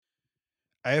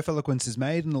AF Eloquence is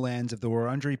made in the lands of the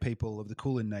Wurundjeri people of the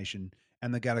Kulin Nation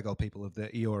and the Gadigal people of the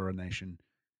Eora Nation.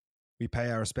 We pay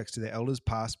our respects to their elders,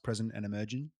 past, present, and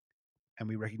emerging, and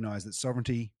we recognise that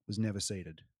sovereignty was never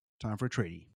ceded. Time for a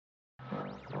treaty.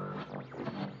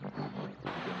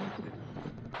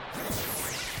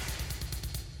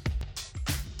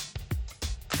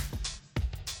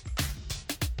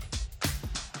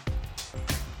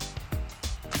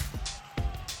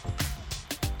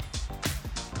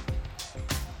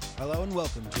 Hello and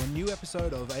welcome to a new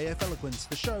episode of AF Eloquence,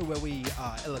 the show where we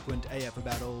are eloquent AF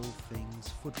about all things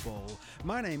football.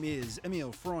 My name is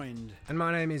Emil Freund. And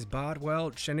my name is Bart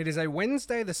Welch, and it is a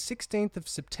Wednesday, the 16th of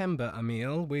September,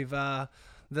 Emil. We've, the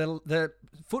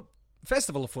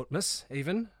Festival of Footmas,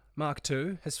 even, Mark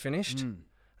II, has finished.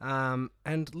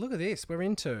 And look at this, we're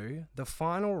into the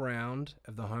final round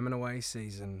of the home and away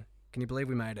season. Can you believe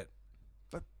we made it?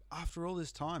 But after all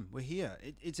this time, we're here.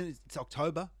 It's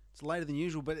October. It's later than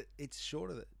usual, but it's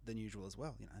shorter than usual as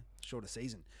well. You know, shorter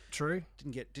season. True.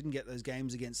 Didn't get those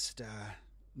games against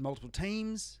multiple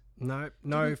teams. No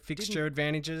fixture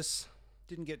advantages.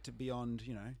 Didn't get to beyond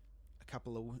a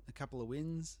couple of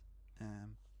wins.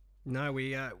 No,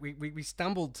 we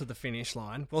stumbled to the finish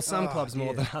line. Well, some clubs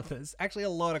more than others. Actually, a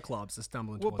lot of clubs are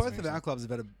stumbling towards the both finish of our line. clubs have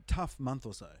had a tough month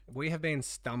or so. We have been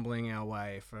stumbling our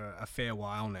way for a fair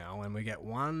while now, and we get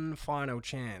one final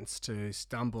chance to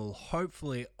stumble,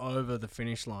 hopefully over the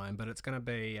finish line. But it's going to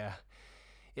be,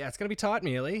 it's going to be tight,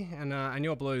 merely. And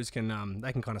your Blues can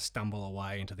kind of stumble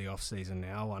away into the off season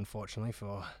now, unfortunately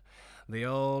for the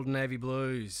old Navy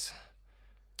Blues.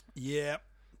 Yeah.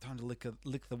 Time to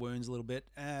lick the wounds a little bit.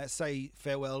 Say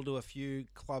farewell to a few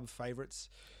club favourites.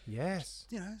 Yes.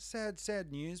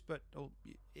 Sad news, but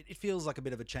it feels like a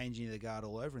bit of a changing of the guard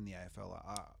all over in the AFL,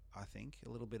 I think. A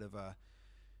little bit of a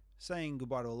saying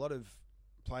goodbye to a lot of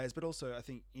players, but also I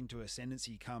think into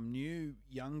ascendancy come new,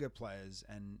 younger players,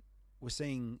 and we're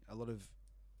seeing a lot of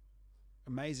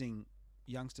amazing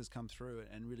youngsters come through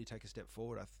and really take a step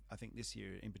forward, I think this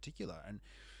year in particular. And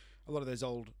a lot of those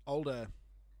older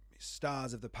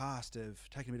stars of the past have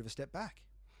taken a bit of a step back.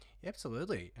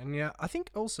 Absolutely. And yeah, I think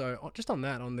also, just on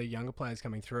that, on the younger players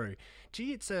coming through,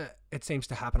 it seems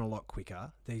to happen a lot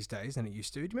quicker these days than it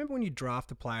used to. Do you remember when you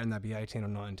draft a player and they'd be 18 or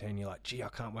 19, you're like, gee, I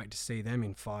can't wait to see them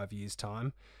in 5 years'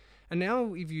 time. And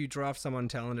now if you draft someone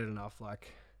talented enough, and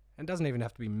it doesn't even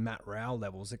have to be Matt Rowell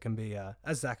levels, it can be a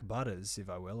Zach Butters, if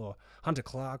I will, or Hunter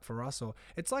Clark for us, or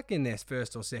it's like in their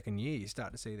first or second year you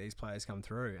start to see these players come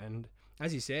through. And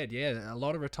as you said, yeah, a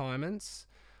lot of retirements,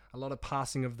 a lot of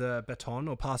passing of the baton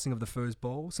or passing of the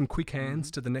foosball, some quick hands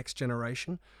to the next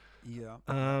generation. Yeah.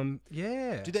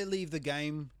 Yeah. Do they leave the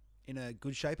game in a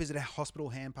good shape? Is it a hospital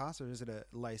hand pass or is it a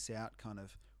lace out kind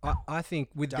of? I think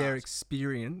with their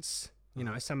experience,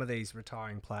 some of these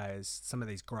retiring players, some of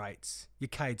these greats, your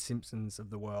Cade Simpsons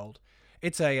of the world,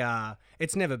 it's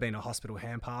never been a hospital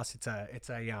hand pass. It's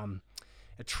a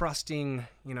trusting,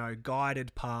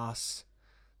 guided pass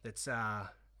that's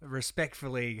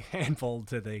respectfully handballed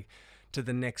to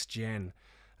the next gen.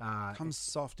 Comes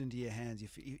soft into your hands.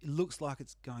 It looks like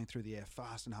it's going through the air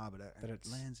fast and hard, but it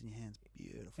lands in your hands.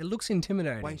 Beautiful. It looks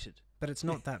intimidating. Weighted. But it's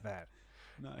not that bad.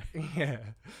 No.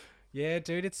 Yeah,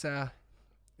 dude. It's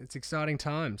exciting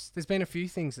times. There's been a few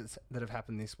things that have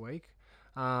happened this week.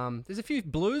 There's a few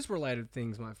Blues-related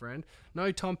things, my friend.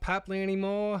 No Tom Papley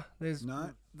anymore. There's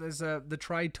the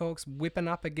trade talks whipping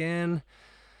up again.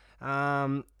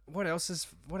 What else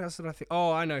did I think?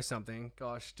 Oh, I know something.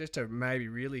 Gosh, just to maybe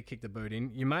really kick the boot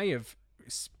in, you may have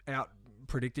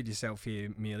out-predicted yourself here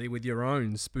merely with your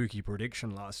own spooky prediction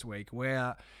last week,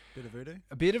 where Bit of voodoo?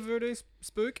 A bit of voodoo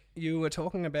spook. You were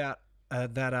talking about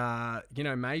that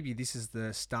maybe this is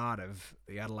the start of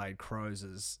the Adelaide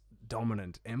Crows'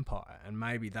 dominant empire, and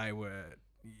maybe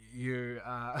you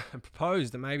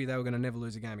proposed that maybe they were going to never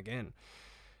lose a game again.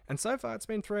 And so far, it's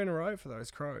been 3 in a row for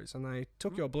those Crows, and they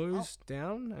took your Blues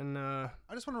down. And I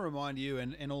just want to remind you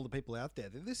and all the people out there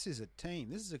that this is a team,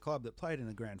 this is a club that played in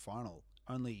a grand final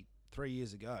only 3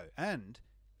 years ago, and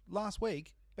last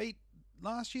week beat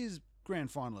last year's grand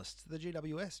finalists, the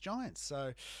GWS Giants.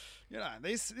 So,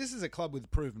 this is a club with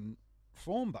proven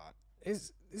form, but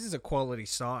this is a quality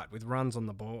side with runs on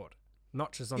the board,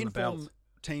 not just on the belt.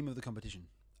 Team of the competition.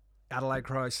 Adelaide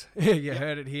Crows. You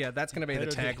heard it here. That's going to be the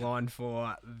tagline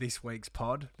for this week's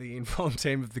pod. The informed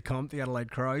team of the comp, the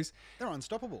Adelaide Crows. They're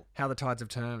unstoppable. How the tides have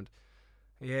turned.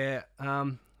 Yeah.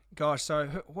 Gosh, so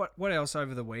what else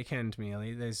over the weekend,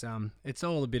 merely? There's it's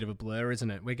all a bit of a blur, isn't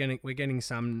it? We're getting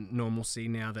some normalcy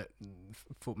now that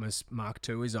Footmas Mark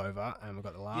II is over, and we've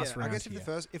got the last round. I guess here.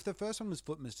 if the first one was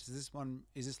Footmas, is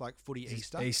this like Footy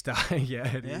Easter? Easter, yeah,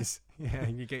 it is. Yeah,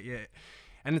 you get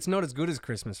And it's not as good as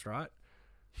Christmas, right?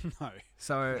 No.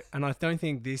 So, and I don't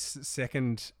think this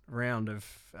second round of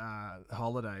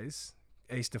holidays,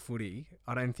 Easter footy,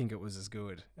 I don't think it was as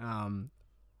good.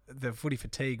 The footy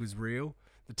fatigue was real.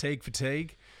 The Teague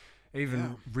fatigue,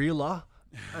 even realer.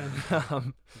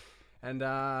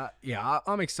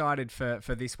 I'm excited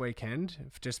for this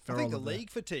weekend. Just for I think all the of league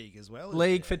fatigue as well.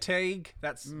 league fatigue.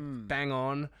 That's bang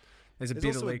on. There's a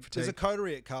bit of league fatigue. There's a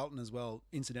coterie at Carlton as well.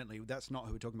 Incidentally, that's not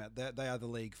who we're talking about. They are the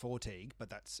league fatigue, but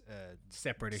that's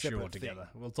separate issue separate altogether.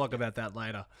 thing. We'll talk about that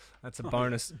later. That's a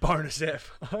bonus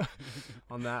F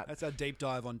on that. That's our deep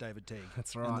dive on David Teague.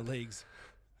 That's and right. the leagues.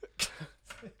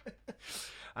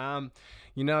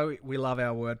 We love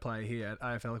our wordplay here at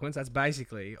AF Eloquence. That's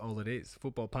basically all it is.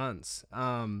 Football puns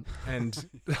and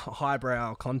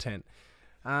highbrow content.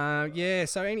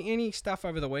 So any stuff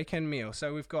over the weekend, Meal?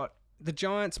 So we've got the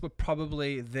Giants were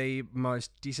probably the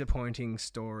most disappointing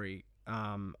story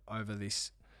over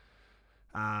this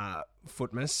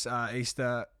Footmas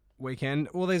Easter weekend.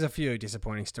 Well, there's a few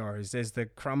disappointing stories. There's the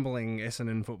crumbling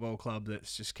Essendon Football Club that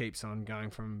just keeps on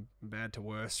going from bad to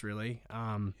worse, really.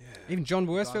 Even John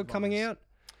Worsfield coming out,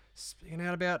 speaking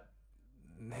out about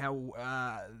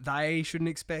how they shouldn't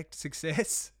expect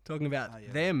success, talking about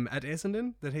them at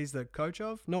Essendon, that he's the coach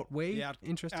of, not we.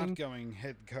 Interesting. Outgoing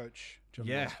head coach, John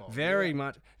Worsfold. Very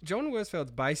much. John Worsfield's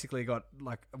basically got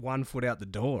like 1 foot out the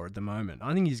door at the moment.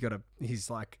 I think he's got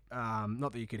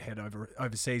not that you could head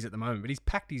overseas at the moment, but he's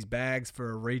packed his bags for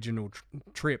a regional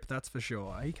trip, that's for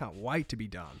sure. He can't wait to be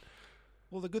done.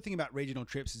 Well, the good thing about regional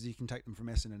trips is you can take them from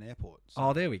Essendon Airport. So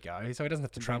Oh, there we go. So he doesn't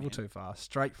have to travel too far.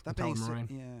 Straight from that being said, Tullamarine.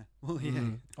 yeah. Well,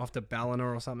 yeah. Off to Ballina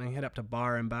or something. Head up to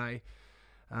Byron Bay.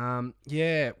 So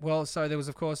there was,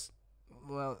 of course,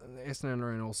 Essendon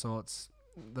are in all sorts.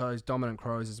 Those dominant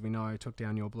Crows, as we know, took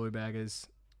down your Blue Baggers.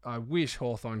 I wish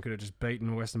Hawthorn could have just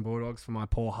beaten Western Bulldogs for my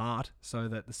poor heart so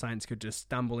that the Saints could just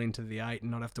stumble into the 8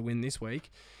 and not have to win this week.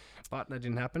 But that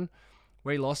didn't happen.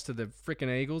 We lost to the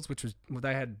frickin' Eagles,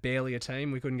 they had barely a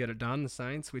team. We couldn't get it done, the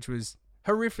Saints, which was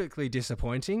horrifically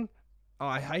disappointing. Oh,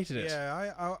 I hated it.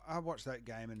 Yeah, I watched that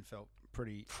game and felt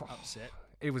pretty upset.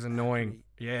 It was annoying.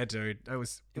 Yeah, dude.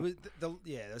 There's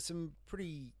some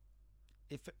pretty...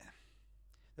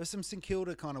 There's some St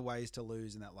Kilda kind of ways to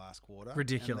lose in that last quarter.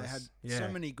 Ridiculous. And they had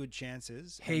so many good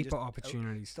chances. Heap of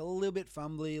opportunities. Just a little bit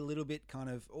fumbly, a little bit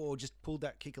just pulled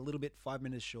that kick a little bit 5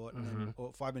 minutes short, and then,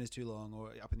 or 5 minutes too long,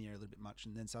 or up in the air a little bit much,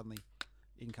 and then suddenly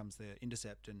in comes the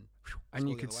intercept and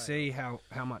you could see how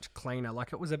much cleaner.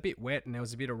 Like, it was a bit wet and there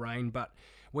was a bit of rain, but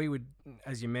we would,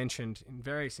 as you mentioned, in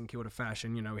very St Kilda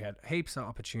fashion, we had heaps of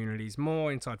opportunities,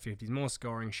 more inside 50s, more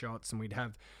scoring shots, and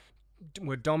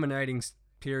we're dominating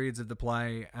periods of the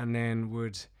play, and then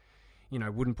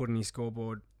wouldn't put any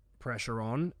scoreboard pressure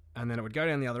on, and then it would go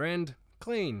down the other end,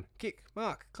 clean, kick,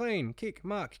 mark, clean, kick,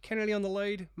 mark, Kennedy on the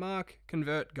lead, mark,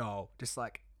 convert, goal. Just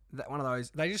like that, one of those.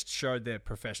 They just showed their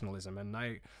professionalism, and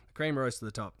the cream rose to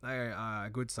the top. They are a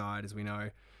good side, as we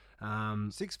know.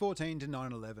 6-14 to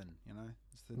 9-11,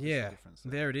 it's the difference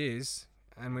there it is.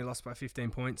 And we lost by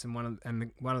 15 points, and one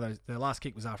of those, the last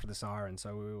kick was after the siren,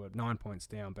 so we were 9 points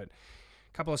down, but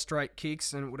couple of straight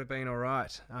kicks and it would have been all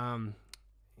right.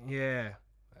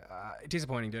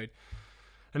 Disappointing, dude.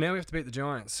 And now we have to beat the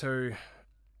Giants, who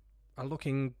are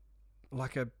looking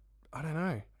like a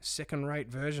second-rate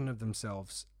version of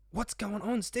themselves. What's going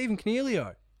on? Stephen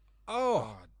Cornelio.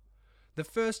 The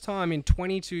first time in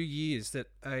 22 years that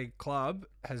a club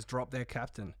has dropped their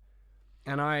captain.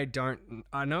 And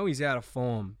I know he's out of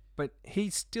form, but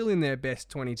he's still in their best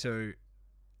 22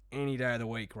 any day of the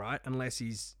week, right? Unless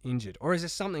he's injured. Or is there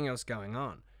something else going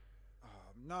on?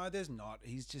 No, there's not.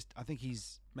 I think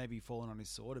he's maybe fallen on his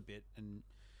sword a bit, and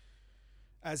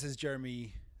as has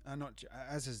Jeremy,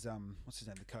 what's his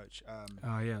name, the coach?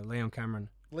 Leon Cameron.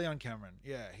 Leon Cameron,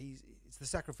 yeah, it's the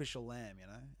sacrificial lamb,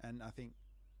 and I think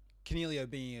Cornelio,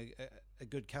 being a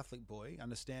good Catholic boy,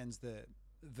 understands the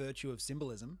virtue of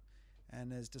symbolism,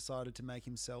 and has decided to make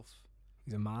himself...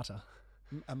 He's a martyr.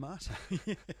 A martyr.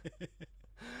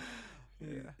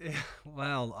 Yeah.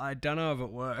 Well, I don't know if it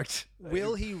worked.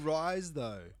 Will he rise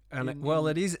though?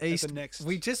 It is Easter.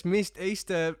 We just missed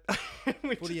Easter.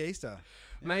 Footy Easter.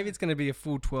 Maybe it's going to be a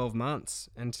full 12 months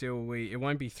until it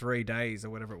won't be 3 days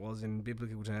or whatever it was in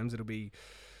biblical terms. It'll be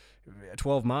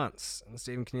 12 months. And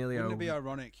Stephen Cornelio. Wouldn't it be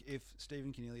ironic if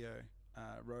Stephen Cornelio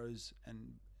rose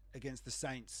and against the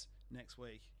Saints next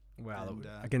week? Well,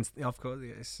 of course,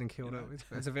 St Kilda.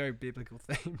 It's a very biblical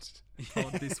themed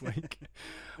pod this week.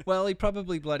 Well, he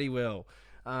probably bloody will,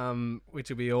 which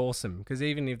will be awesome, because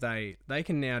even if they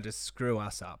can now just screw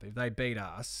us up. If they beat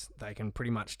us, they can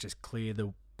pretty much just clear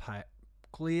the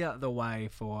way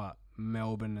for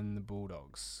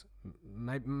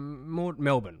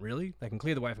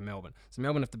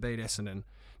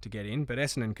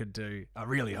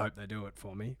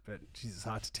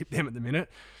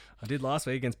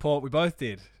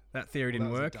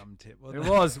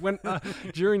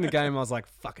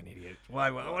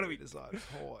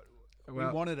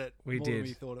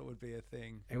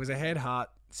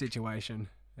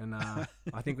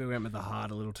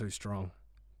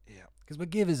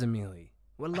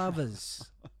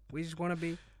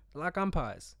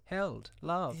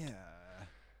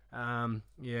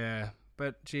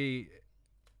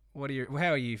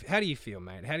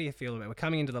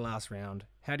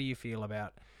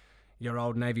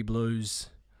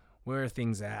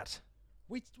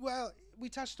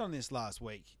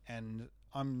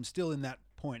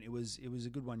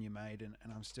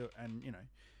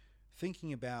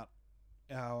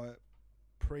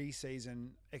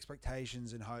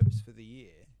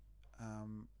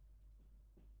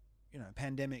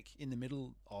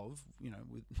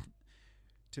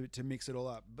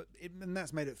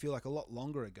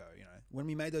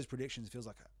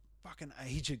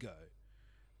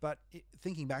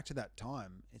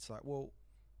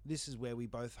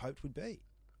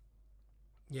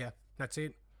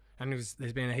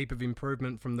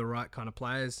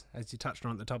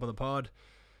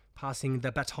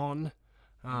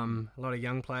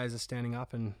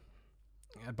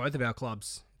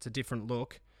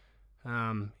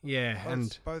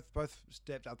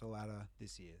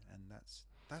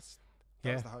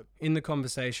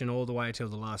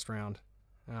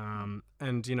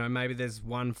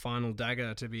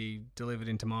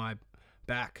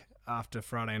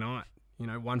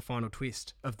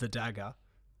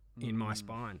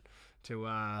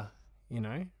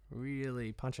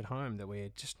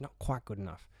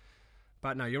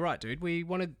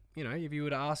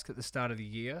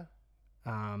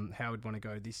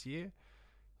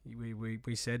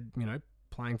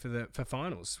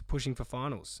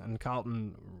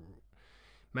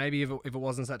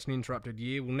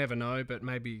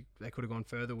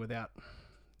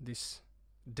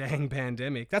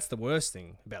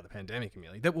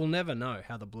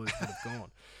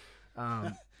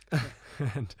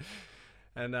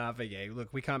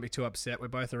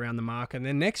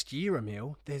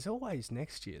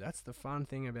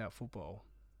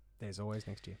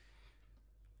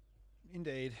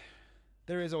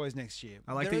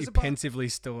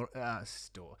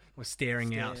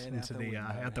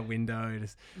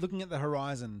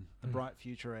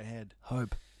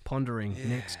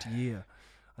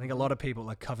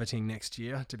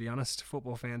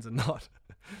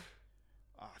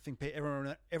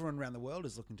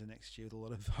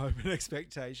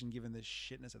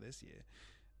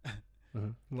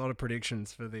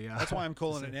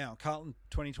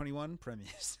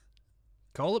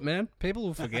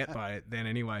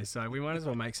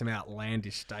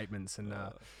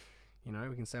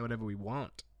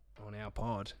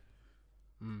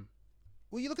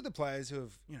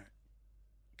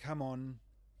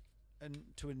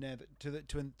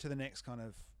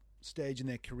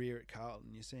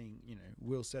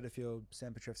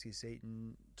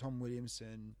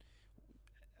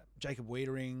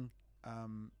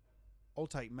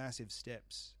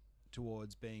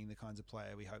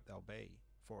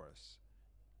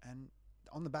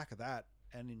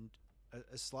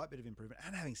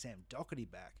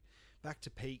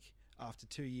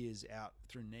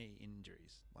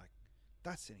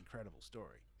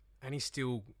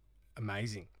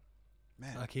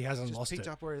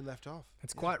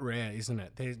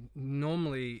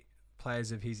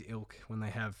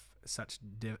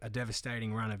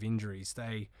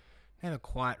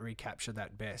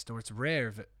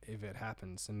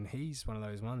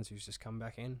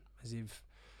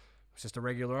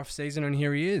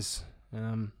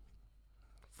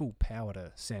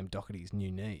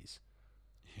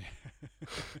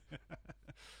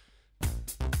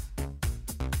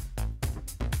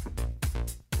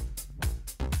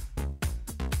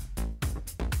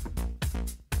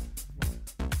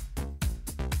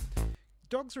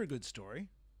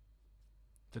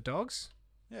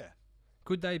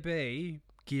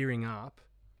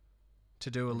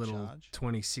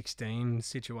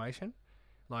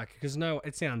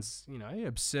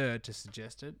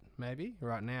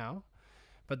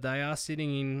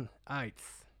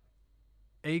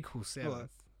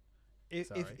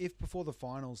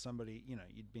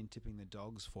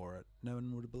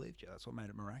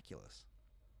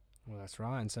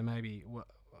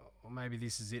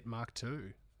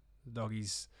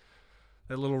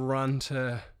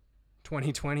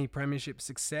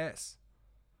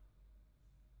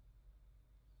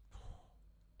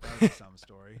some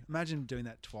story. Imagine doing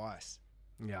that twice.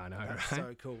 Yeah, I know, That's right?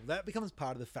 so cool. That becomes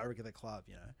part of the fabric of the club,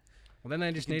 you know. Well, then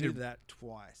they just You need can to do that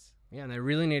twice. Yeah, and they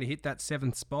really need to hit that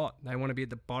 7th spot. They want to be at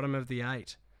the bottom of the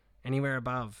 8. Anywhere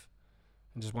above.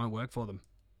 It just won't work for them.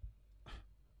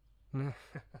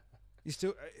 You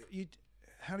still,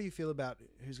 how do you feel about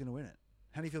who's going to win it?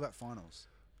 How do you feel about finals?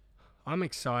 I'm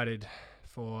excited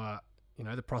for,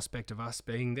 the prospect of us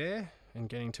being there and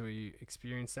getting to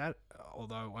experience that,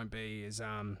 although it won't be as,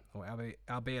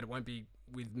 albeit it won't be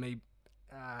with me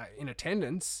in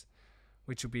attendance,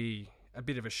 which will be a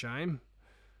bit of a shame.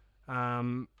 But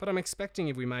I'm expecting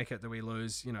if we make it that we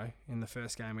lose, in the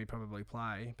first game we probably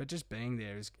play. But just being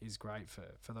there is great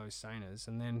for those Saners.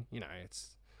 And then,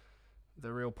 it's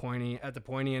the real pointy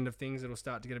end of things. It'll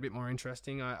start to get a bit more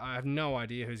interesting. I have no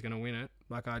idea who's going to win it.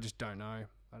 Like, I just don't know.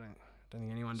 I don't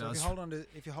think anyone does.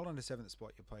 If you hold on to 7th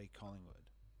spot, you play Collingwood.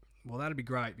 Well, that'd be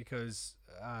great because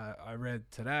I read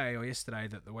today or yesterday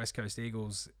that the West Coast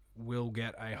Eagles will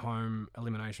get a home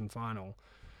elimination final,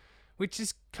 which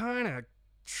is kind of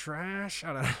trash.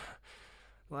 I don't know.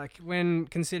 Like, when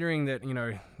considering that,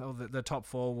 the top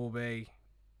 4 will be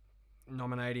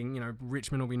nominating,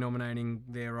 Richmond will be nominating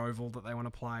their oval that they want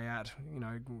to play at,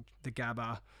 the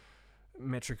Gabba,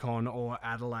 Metricon or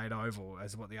Adelaide Oval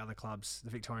as what the other clubs,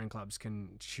 the Victorian clubs,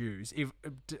 can choose, if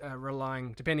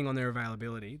depending on their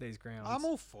availability, these grounds. I'm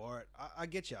all for it. I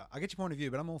get you. I get your point of view,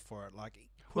 but I'm all for it. Like,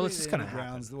 well, it's just going to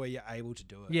grounds happen. The way you're able to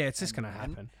do it. Yeah, it's just going to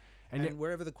happen. And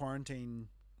wherever the quarantine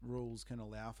rules can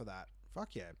allow for that,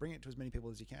 fuck yeah, bring it to as many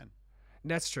people as you can.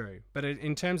 That's true. But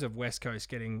in terms of West Coast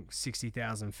getting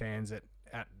 60,000 fans at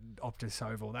Optus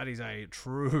Oval, that is a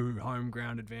true home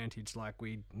ground advantage like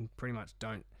we pretty much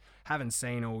haven't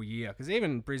seen all year. Because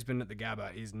even Brisbane at the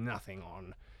Gabba is nothing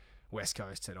on West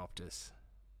Coast at Optus.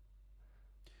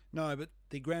 No, but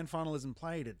the grand final isn't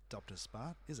played at Optus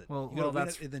Spa, is it? Well,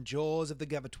 that's in the jaws of the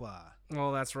Gabatoire.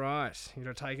 Well, that's right. You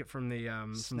got to take it from the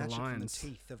Lions. Snatch it from the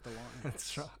teeth of the Lions.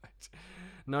 That's right.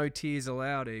 No tears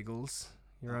allowed, Eagles.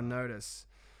 You're on notice.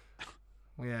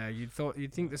 Yeah, you'd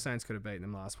think the Saints could have beaten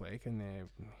them last week, and they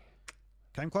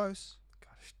came close.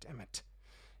 Gosh, damn it!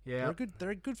 Yeah, they're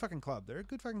a good fucking club. They're a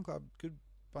good fucking club. Good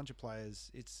bunch of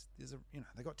players.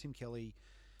 They got Tim Kelly,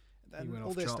 and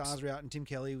all their stars were out, and Tim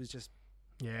Kelly was just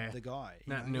the guy.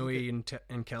 Nat Nui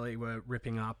and Kelly were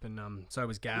ripping up, and so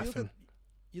was Gaff.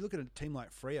 You look at a team like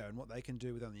Freo and what they can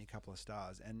do with only a couple of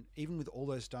stars, and even with all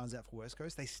those stars out for West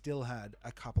Coast, they still had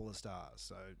a couple of stars.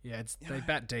 So yeah, they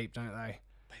bat deep, don't they?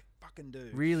 They fucking do.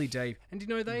 Really deep. And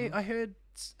I heard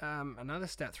another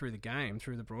stat through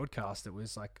the broadcast that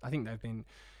was like, I think they've been,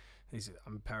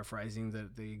 I'm paraphrasing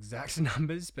the exact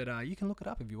numbers, but you can look it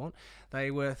up if you want.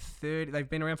 They've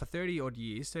been around for 30 odd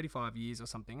years, 35 years or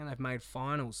something, and they've made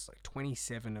finals like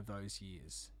 27 of those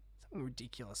years. Something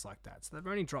ridiculous like that. So they've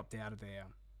only dropped out of there,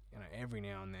 every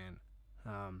now and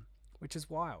then, which is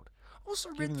wild. Also,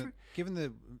 given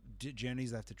the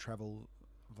journeys they have to travel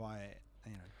via,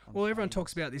 well, everyone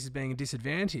talks about this as being a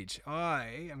disadvantage.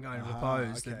 I am going to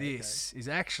propose that this is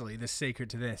actually the secret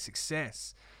to their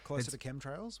success. Closer to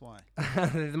chemtrails? Why?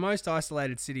 They're the most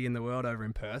isolated city in the world over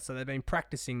in Perth, so they've been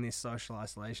practicing this social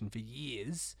isolation for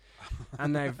years,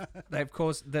 and they've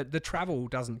caused the travel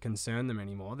doesn't concern them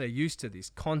anymore. They're used to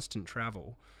this constant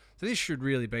travel, so this should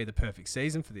really be the perfect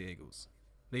season for the Eagles,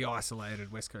 the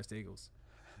isolated West Coast Eagles.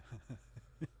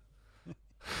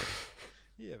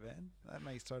 Yeah, man, that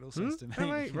makes total sense to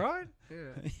me. Right?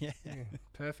 Yeah.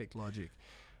 Perfect logic.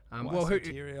 Why so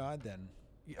teary-eyed then?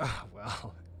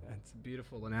 Well, that's a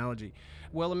beautiful analogy.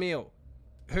 Well, Emil,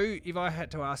 if I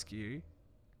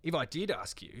did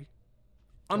ask you,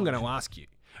 I'm going to ask you,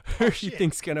 who do you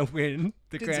think's going to win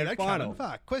the grand final?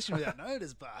 Fuck, question without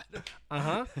notice, bud.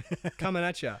 Coming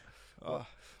at you.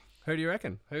 Who do you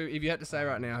reckon? If you had to say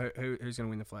right now, who's going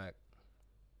to win the flag?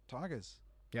 Tigers.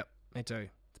 Yep, me too.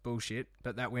 It's bullshit,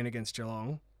 but that win against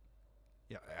Geelong.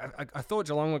 Yeah, I thought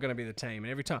Geelong were going to be the team,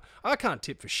 and every time I can't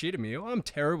tip for shit, Emil. I'm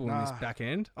terrible in this back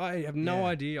end. I have no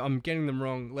idea. I'm getting them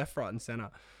wrong, left, right, and centre.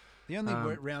 The only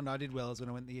round I did well is when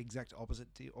I went the exact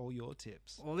opposite to all your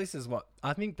tips. Well, this is what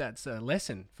I think that's a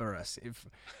lesson for us. If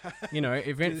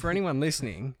for anyone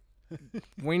listening,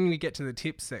 when we get to the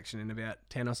tips section in about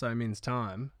 10 or so minutes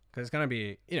time, because it's going to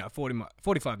be a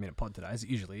 45-minute pod today, as it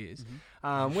usually is.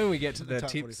 Mm-hmm. When we get to the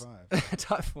tips,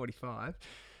 type 45.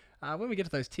 When we get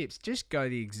to those tips, just go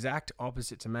the exact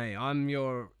opposite to me. I'm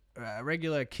your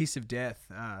regular kiss of death,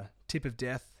 tip of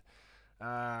death.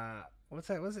 What's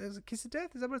that? Is it kiss of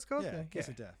death? Is that what it's called? Yeah, kiss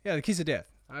of death. Yeah, the kiss of death.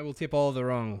 I will tip all the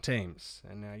wrong teams,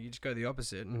 and you just go the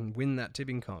opposite and win that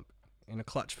tipping comp in a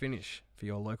clutch finish for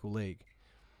your local league.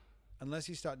 unless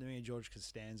you start doing a George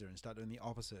Costanza and start doing the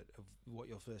opposite of what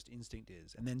your first instinct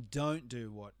is, and then don't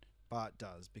do what Bart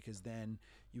does, because then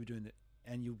you were doing it,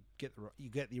 and you get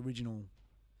the original.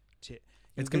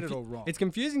 You'll get it all wrong. It's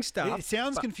confusing stuff. It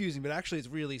sounds confusing, but actually, it's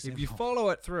really simple. If you follow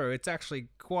it through, it's actually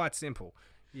quite simple.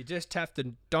 You just have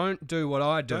to don't do what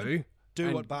I do.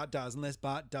 Do what Bart does, unless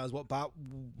Bart does what Bart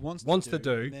wants to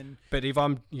do. And then but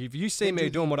if you see me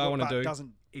doing what I want to do,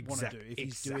 doesn't want to do. If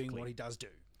he's doing what he does do,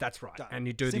 that's right. Done. And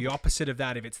you do the opposite of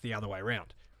that if it's the other way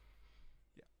around.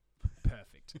 Yeah,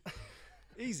 perfect.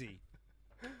 Easy.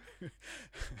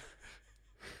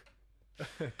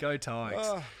 Go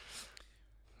Tigers.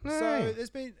 So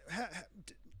there's been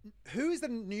who is the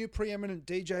new preeminent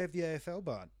DJ of the AFL,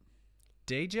 Bart?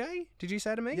 DJ? Did you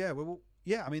say to me? Yeah, well,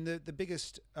 yeah. I mean, the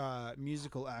biggest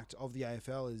musical act of the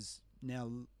AFL is now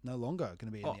no longer going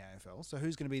to be in the AFL. So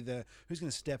who's going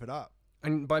to step it up?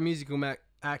 And by musical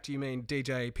act, you mean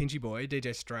DJ Pinchy Boy,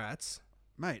 DJ Strats,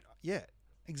 mate? Yeah,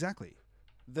 exactly.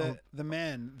 The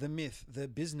man, the myth, the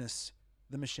business,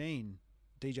 the machine,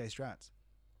 DJ Strats.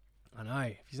 I know.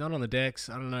 If he's not on the decks,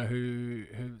 I don't know who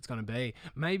it's going to be.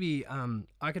 Maybe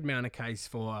I could mount a case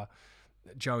for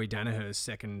Joey Danaher's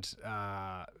second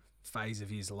phase of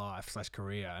his life /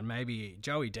 career, and maybe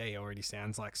Joey D already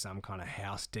sounds like some kind of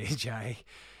house DJ.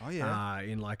 Oh yeah,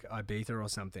 in like Ibiza or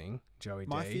something. Joey D.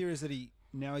 My fear is that he's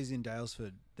in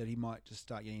Daylesford, that he might just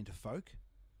start getting into folk.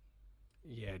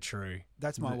 Yeah, true.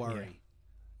 That's my worry.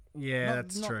 Yeah,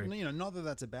 that's true. You know, not that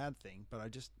that's a bad thing, but I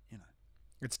just, you know.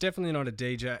 It's definitely not a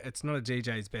DJ. It's not a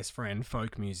DJ's best friend,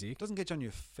 folk music. It doesn't get you on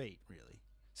your feet, really.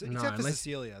 So, no, except for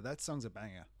Cecilia. That song's a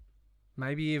banger.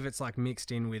 Maybe if it's like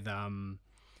mixed in with, a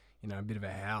bit of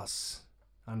a house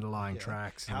underlying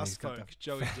tracks. House folk,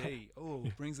 Joey D. Oh,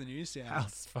 brings the new sound.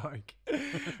 House folk.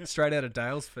 Straight out of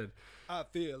Daylesford. I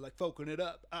feel like folking it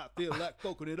up. I feel like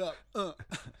folking it up.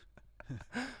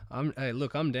 Hey,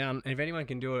 look, I'm down. If anyone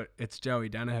can do it, it's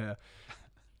Joey Danaher.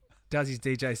 Does his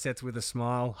DJ sets with a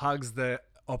smile, hugs the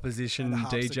opposition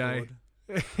DJ,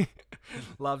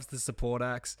 loves the support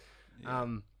acts.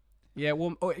 Yeah.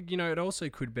 Well, it also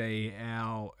could be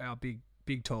our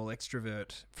big tall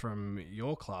extrovert from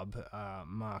your club,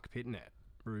 Mark Pitnet,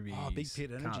 Ruby's Big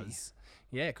Pit energy.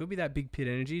 Yeah, it could be that Big Pit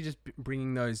energy, just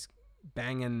bringing those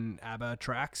banging ABBA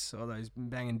tracks or those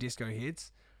banging disco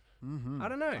hits. Mm-hmm. I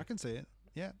don't know. I can see it.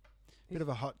 Yeah, bit of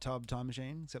a hot tub time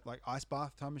machine, except like ice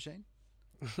bath time machine.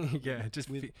 Yeah, just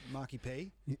with Marky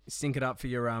P. Sync it up for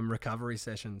your recovery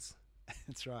sessions.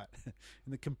 That's right,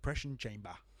 in the compression chamber.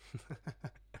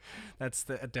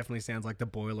 It definitely sounds like the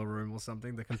boiler room or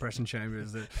something. The compression chamber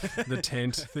is the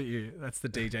tent that's the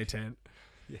DJ tent.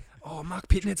 Yeah. Oh, Mark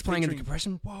Pitnet's playing in the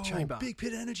compression chamber. Big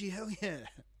Pit energy, hell yeah.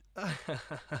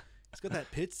 It's got that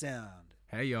pit sound.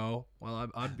 Hey yo, well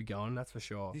I'd be going, that's for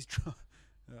sure. He's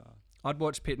I'd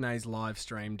watch Pitney's live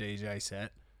stream DJ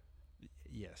set.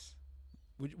 Yes.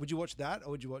 Would you watch that, or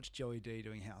would you watch Joey D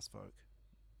doing House Folk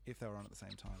if they were on at the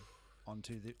same time, on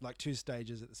two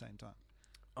stages at the same time?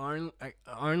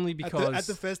 Only because at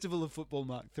the Festival of Football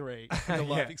Mark III, the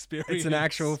live experience.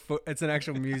 It's an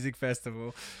actual music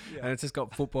festival, and it's just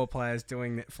got football players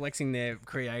flexing their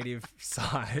creative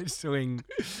side, doing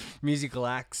musical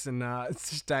acts and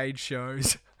stage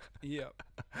shows. Yep.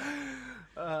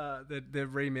 They're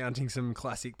remounting some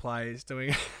classic plays,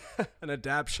 doing an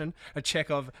adaptation, a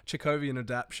Chekhovian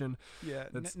adaptation. Yeah,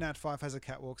 Nat Fife has a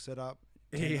catwalk set up.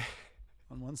 Yeah.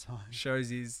 On one side. Shows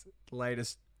his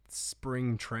latest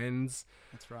spring trends.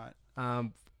 That's right.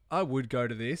 I would go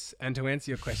to this, and to answer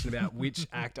your question about which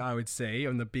act I would see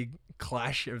on the big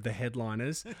clash of the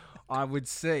headliners, I would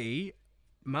see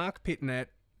Mark Pitnet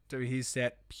do his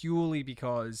set purely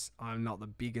because I'm not the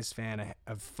biggest fan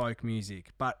of folk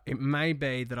music, but it may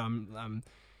be that I'm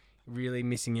really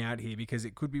missing out here, because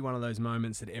it could be one of those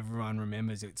moments that everyone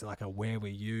remembers. It's like a "Where were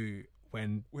you?"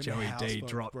 when Joey D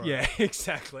dropped. Broke. Yeah,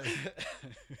 exactly.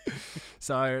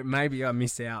 So maybe I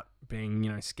miss out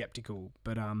being, skeptical,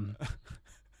 but I'm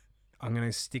going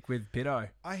to stick with Pitto.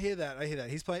 I hear that.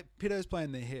 Pitto's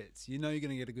playing their hits. You know you're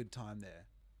going to get a good time there.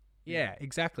 Yeah,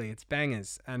 exactly. It's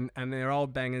bangers, and they're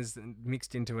old bangers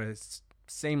mixed into a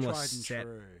seamless Tried and set.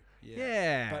 True.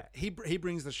 Yeah. But he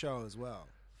brings the show as well.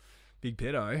 Big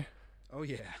Pitto. Oh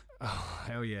yeah. Oh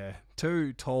hell yeah.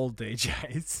 2 tall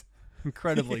DJs.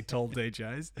 Incredibly tall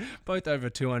DJs, both over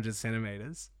 200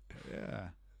 centimeters. Yeah.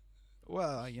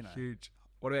 Well, huge.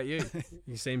 What about you?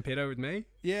 You seen Pitto with me?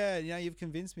 Yeah, you've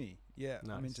convinced me. Yeah,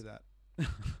 nice. I'm into that.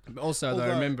 Also, though,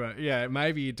 remember,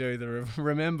 maybe you do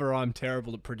remember I'm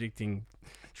terrible at predicting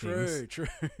things. True.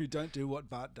 Don't do what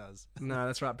Bart does. No,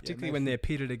 that's right. Particularly when they're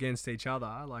pitted against each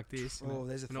other like this.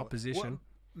 There's an opposition.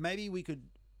 Maybe we could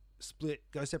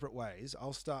go separate ways,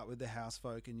 I'll start with the house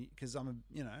folk, and because I'm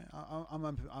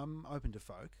open to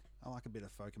folk. I like a bit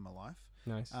of folk in my life.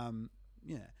 Nice.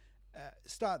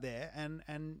 Start there and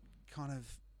kind of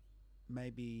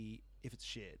maybe if it's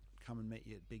shared, come and meet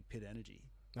you at Big Pit Energy.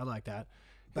 I like that.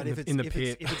 But deep in the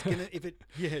pit.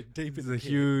 There's a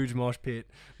huge mosh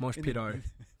pito.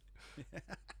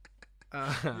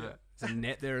 There's a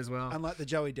net there as well. Unlike the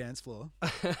Joey dance floor.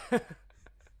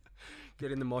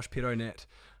 Get in the mosh pito net.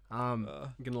 I'm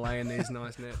gonna lay in these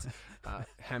nice nets,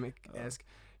 hammock-esque.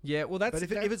 Yeah, well, that's. But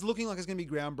if it's looking like it's gonna be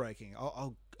groundbreaking,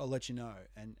 I'll let you know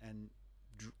and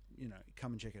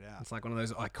come and check it out. It's like one of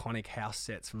those iconic house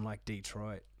sets from like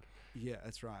Detroit. Yeah,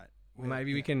 that's right. Well,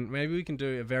 maybe we can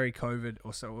do a very COVID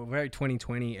or so, a very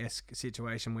 2020-esque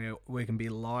situation where we can be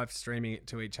live streaming it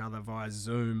to each other via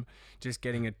Zoom, just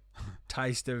getting a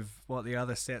taste of what the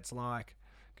other set's like.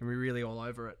 Can be really all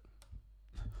over it.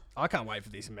 I can't wait for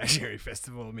this Imaginary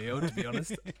Festival meal, to be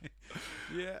honest.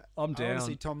 Yeah, I'm down. I want to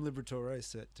see Tom Liberatore's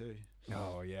set too.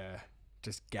 Oh yeah,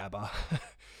 just Gabba,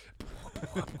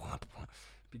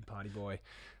 big party boy.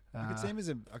 I could see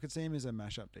him as a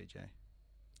mashup DJ.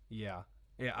 Yeah,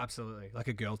 absolutely. Like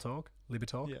a girl talk, Libber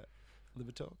talk. Yeah,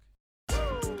 Libber talk.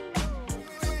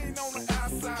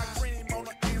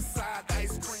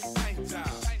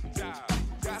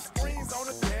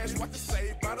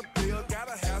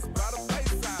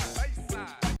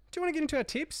 Do you want to get into our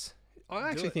tips? I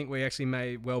actually think we actually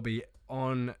may well be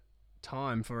on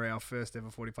time for our first ever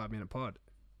 45-minute pod.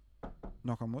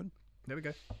 Knock on wood. There we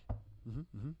go.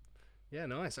 Yeah,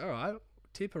 nice. All right.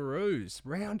 Tipperoos,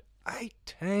 round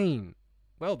 18.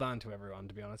 Well done to everyone,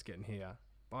 to be honest, getting here.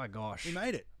 By gosh. We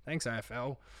made it. Thanks,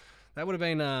 AFL. That would have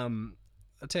been,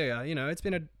 I'll tell you, it's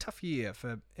been a tough year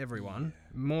for everyone,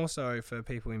 more so for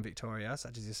people in Victoria,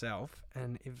 such as yourself.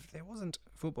 And if there wasn't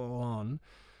football on,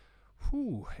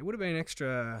 it would have been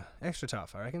extra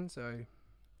tough, I reckon. So, a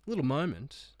little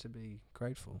moment to be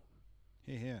grateful.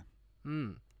 Here.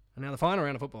 And now the final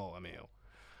round of football, Emil.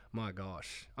 My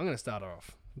gosh. I'm going to start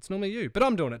off. It's normally you, but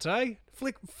I'm doing it today.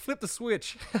 Flip the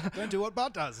switch. Don't do what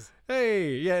Bart does.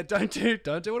 Hey, yeah, don't do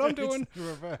what I'm doing. It's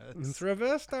reverse. It's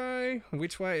reverse day.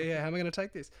 Which way? Yeah, how am I going to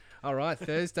take this? All right,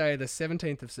 Thursday, the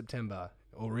 17th of September.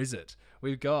 Or is it?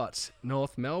 We've got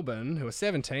North Melbourne, who are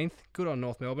 17th. Good on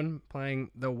North Melbourne,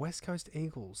 playing the West Coast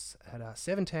Eagles at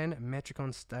 710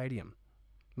 Metricon Stadium.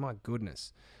 My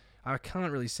goodness. I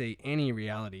can't really see any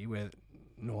reality where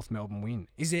North Melbourne win.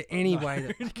 Is there any way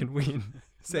that they can win?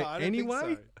 Is there any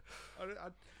way? So.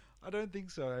 I don't think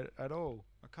so at all.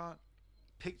 I can't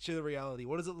picture the reality.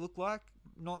 What does it look like?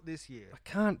 Not this year. I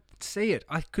can't see it.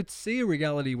 I could see a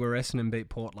reality where Essendon beat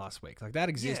Port last week. Like that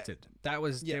existed. There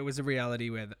was a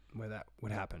reality where that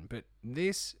would happen. But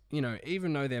this,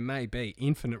 even though there may be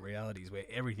infinite realities where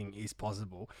everything is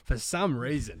possible, for some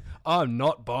reason, I'm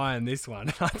not buying this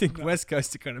one. I think West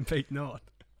Coast are going to beat North.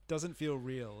 Doesn't feel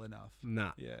real enough.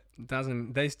 Nah. Yeah.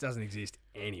 This doesn't exist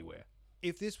anywhere.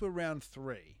 If this were round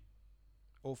 3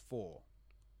 or 4,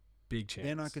 big chance.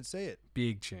 Then I could see it.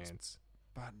 Big chance.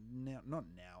 But now, not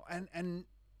now. And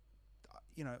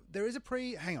there is a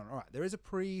there is a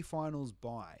pre-finals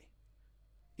bye.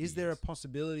 Is there a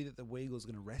possibility that the Weagles are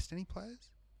going to rest any players?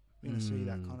 We're going to see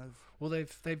that kind of. Well,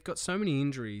 they've got so many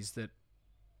injuries that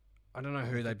I don't know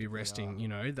who they'd be resting.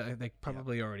 They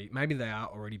probably maybe they are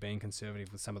already being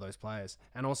conservative with some of those players.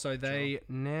 And also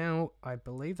now, I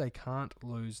believe they can't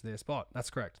lose their spot. That's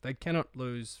correct. They cannot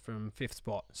lose from 5th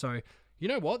spot. So, you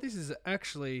know what? This is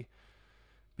actually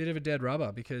bit of a dead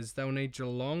rubber because they'll need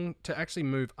Geelong to actually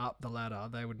move up the ladder.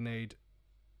 They would need,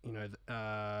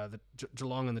 the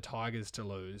Geelong and the Tigers to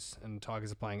lose, and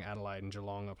Tigers are playing Adelaide and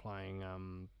Geelong are playing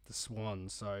the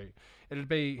Swans. So it'd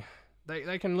be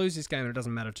they can lose this game and it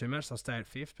doesn't matter too much. They'll stay at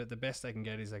 5th, but the best they can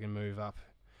get is they can move up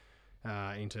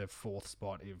into 4th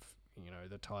spot if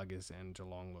the Tigers and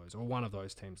Geelong lose or one of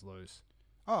those teams lose.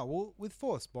 Oh, well, with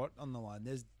 4th spot on the line,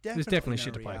 there's definitely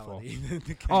shit to play for.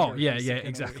 Oh, yeah,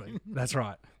 exactly. That's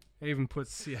right. It even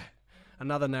puts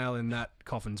another nail in that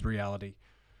coffin's reality.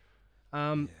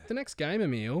 The next game,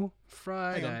 Emil,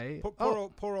 Friday.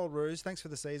 Poor old Roos. Thanks for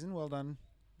the season. Well done.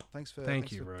 Thanks for coming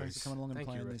along and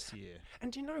playing this year.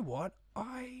 And do you know what?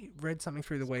 I read something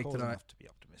through the week that enough to be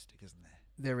optimistic, isn't there?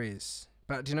 There is.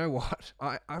 But do you know what?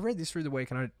 I read this through the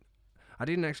week and I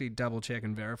didn't actually double check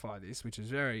and verify this, which is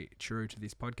very true to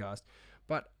this podcast,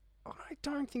 but I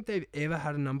don't think they've ever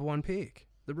had a number 1 pick,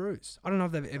 the Roos. I don't know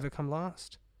if they've ever come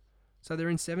last. So they're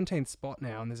in 17th spot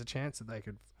now, and there's a chance that they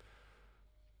could.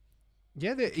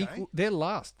 Yeah, they're equal. They're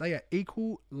last. They are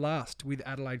equal last with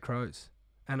Adelaide Crows,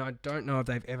 and I don't know if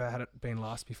they've ever been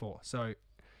last before. So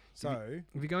if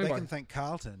you're going they can thank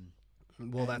Carlton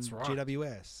Well, that's and right.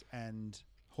 GWS and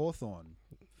Hawthorn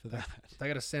for that. They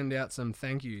got to send out some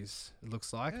thank yous, it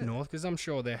looks like, Yeah. North, because I'm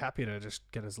sure they're happy to just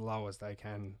get as low as they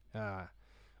can, or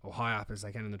high up as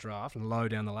they can in the draft and low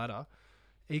down the ladder,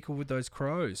 equal with those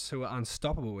Crows, who are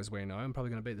unstoppable, as we know, and probably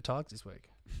going to beat the Tigers this week.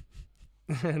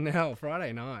 Now,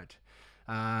 Friday night,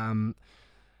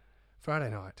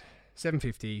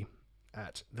 7:50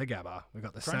 at the Gabba. We've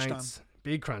got the Crunch Saints.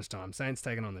 Big crunch time. Saints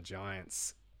taking on the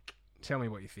Giants. Tell me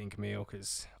what you think, Emil,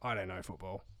 because I don't know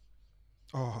football.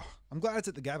 Oh, I'm glad it's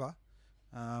at the Gabba.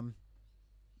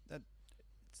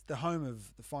 It's the home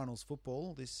of the finals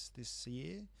football this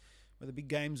year, where the big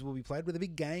games will be played, where the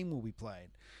big game will be played.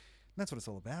 And that's what it's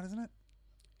all about, isn't it?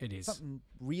 It is. Something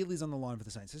real is on the line for the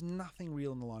Saints. There's nothing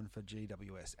real on the line for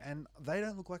GWS. And they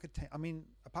don't look like a team. I mean,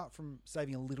 apart from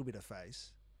saving a little bit of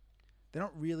face, they're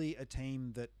not really a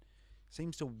team that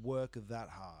seems to work that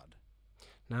hard.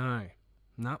 No,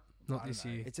 not I don't this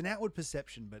know. year. It's an outward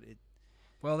perception, but it.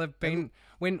 Well, they've been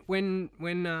when I've Brett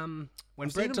seen them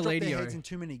drop their heads Deledio, in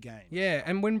too many games. yeah,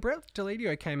 and when Brett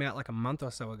Deledio came out like a month or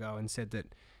so ago and said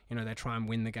that they try and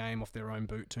win the game off their own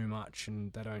boot too much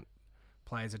and they don't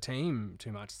play as a team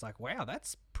too much. It's like, wow,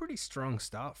 that's pretty strong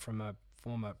stuff from a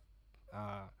former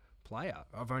player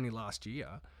of only last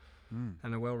year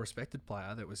and a well-respected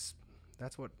player.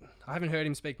 That's what I haven't heard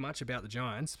him speak much about the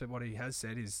Giants, but what he has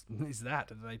said is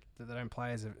that they don't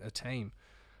play as a team.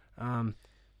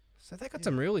 So they got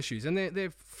some real issues, and they're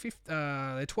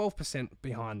 12%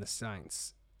 behind the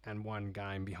Saints and one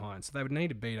game behind. So they would need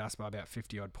to beat us by about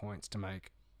 50 odd points to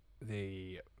make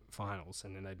the finals,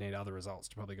 and then they'd need other results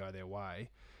to probably go their way.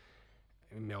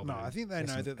 In Melbourne, No, I think they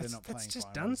know that they're not playing That's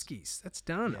just finals. Dunskies. That's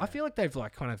done. Yeah. I feel like they've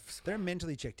They're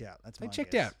mentally checked out. That's they my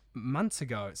checked guess. out months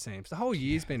ago. It seems the whole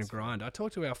year's been a grind. I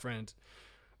talked to our friend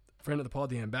of the pod,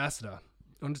 the ambassador,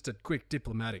 on just a quick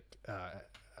diplomatic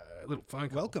little phone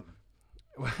call. Welcome.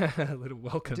 A little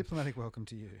welcome. Diplomatic welcome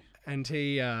to you. And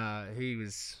he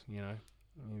was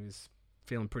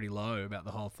feeling pretty low about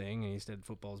the whole thing, and he said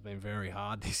football's been very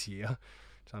hard this year.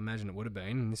 So I imagine it would have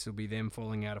been, and this will be them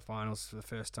falling out of finals for the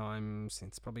first time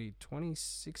since probably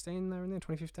 2016. They were in there,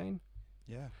 2015.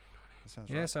 Yeah, that sounds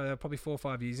Yeah, right. so they're probably 4 or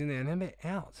 5 years in there, and then they're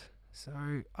out. So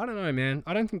I don't know, man.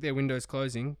 I don't think their window's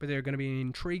closing, but they're going to be an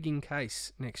intriguing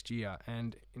case next year.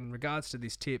 And in regards to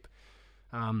this tip,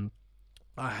 I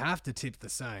have to tip the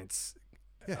Saints.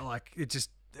 Yeah. Like it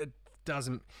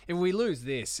doesn't. If we lose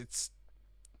this, it's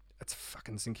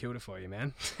fucking St Kilda for you,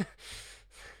 man.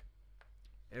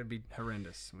 It would be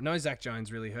horrendous. No, Zach Jones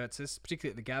really hurts us,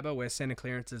 particularly at the Gabba, where centre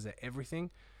clearances are everything.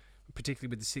 Particularly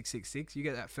with the 666, you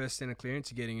get that first centre clearance,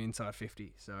 you're getting an inside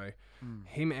 50. So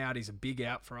him out is a big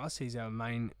out for us. He's our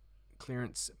main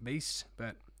clearance beast,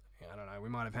 but I don't know. We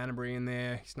might have Hanbury in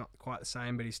there. He's not quite the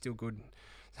same, but he's still good.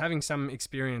 Having some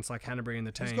experience like Hanbury in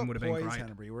the He's team got would have been poise, great.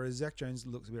 Hanbury, whereas Zach Jones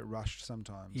looks a bit rushed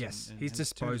sometimes. Yes, and his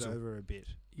has turned disposal. over a bit.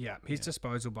 Yeah, his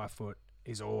disposal by foot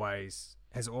has always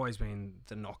been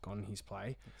the knock on his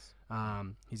play.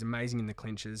 He's amazing in the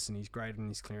clinches and he's great in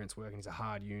his clearance work and he's a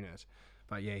hard unit.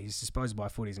 But yeah, his disposal by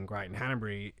foot isn't great. And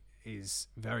Hanbury is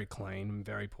very clean and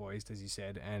very poised, as you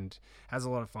said, and has a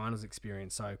lot of finals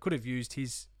experience. So could have used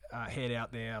his head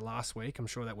out there last week. I'm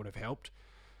sure that would have helped.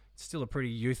 It's still a pretty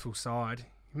youthful side.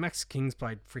 Max King's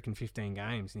played freaking 15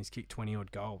 games and he's kicked 20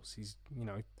 odd goals. He's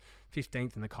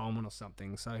 15th in the Coleman or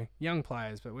something. So young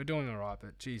players, but we're doing all right.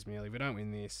 But geez, Mealy, if we don't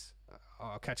win this,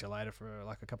 I'll catch you later for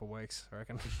like a couple of weeks, I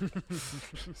reckon.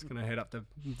 Just going to head up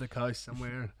the coast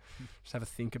somewhere and just have a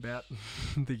think about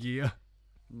the year.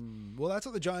 Well, that's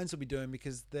what the Giants will be doing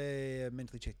because they're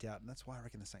mentally checked out, and that's why I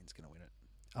reckon the Saints are going to win it.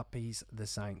 Uppies the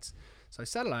Saints. So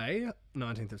Saturday,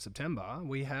 19th of September,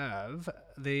 we have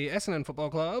the Essendon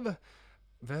Football Club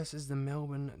versus the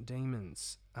Melbourne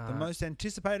Demons. The most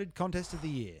anticipated contest of the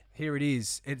year. Here it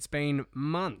is. It's been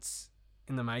months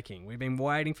in the making. We've been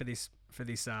waiting for this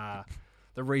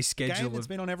the reschedule Game that's of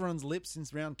been on everyone's lips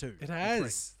since round 2. it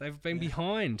has. They've been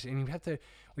behind, and we've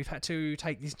had to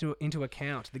take this into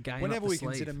account. The game Whenever up the we sleeve.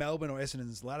 consider Melbourne or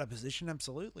Essendon's ladder position,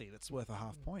 absolutely, that's worth a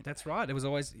half point. That's right. There was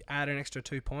always add an extra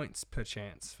 2 points per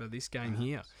chance for this game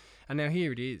here. And now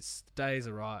here it is. The day has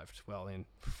arrived. Well, in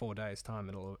 4 days' time,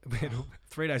 it'll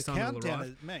 3 days' time it'll Countdown,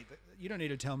 arrive. mate. You don't need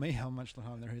to tell me how much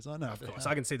time there is. I know. Of course,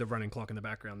 I can see the running clock in the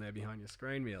background there behind your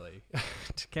screen, really,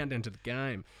 to count down to the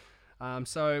game.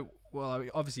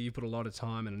 Obviously you put a lot of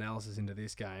time and analysis into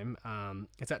this game.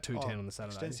 It's at 2:10 on the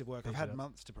Saturday. Extensive work. I've had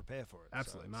months to prepare for it.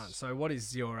 Absolutely, months. So what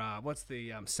is your what's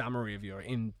the summary of your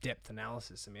in-depth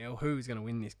analysis, Emil? Who is going to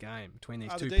win this game between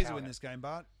these two? The D's will power- win this game,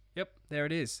 Bart. Yep, there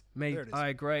it is. There it is. I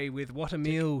agree with what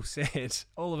Emil said.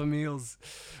 All of Emil's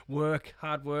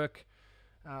hard work,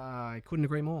 I couldn't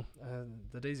agree more.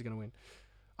 The D's are going to win.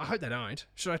 I hope they don't.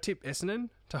 Should I tip Essendon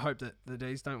to hope that the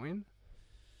D's don't win?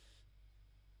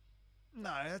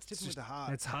 No, that's tipping with the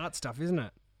heart. It's heart stuff, isn't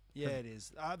it? Yeah, it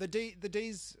is. The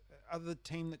D's are the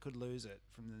team that could lose it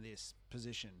from this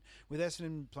position. With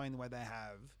Essendon playing the way they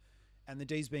have, and the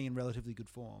D's being in relatively good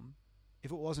form, if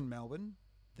it wasn't Melbourne,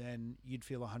 then you'd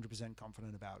feel 100%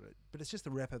 confident about it. But it's just the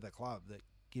rep of the club that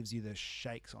gives you the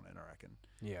shakes on it, I reckon.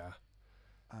 Yeah.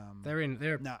 They're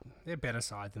a better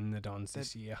side than the Dons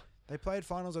this year. They played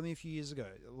finals only a few years ago.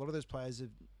 A lot of those players have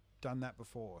done that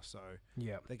before, so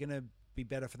yeah, they're going to be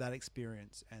better for that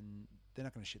experience, and they're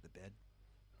not going to shit the bed.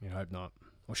 You hope not.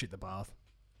 Or shit the bath.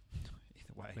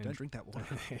 Either way, don't drink that water.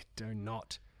 Do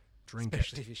not drink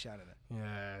Especially if you're shouting it.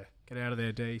 Yeah, get out of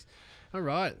there, D's. All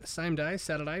right, same day,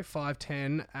 Saturday,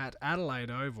 5:10 at Adelaide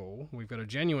Oval. We've got a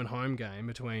genuine home game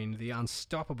between the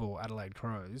unstoppable Adelaide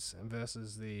Crows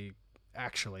versus the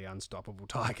actually unstoppable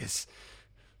Tigers.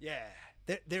 Yeah.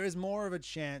 There is more of a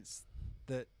chance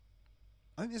that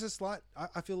I think there's a slight.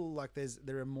 I feel like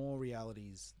there are more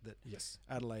realities that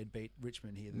Adelaide beat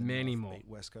Richmond here than many North more beat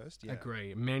West Coast. Yeah.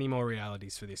 Agree. Many more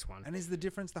realities for this one. And is the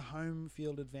difference the home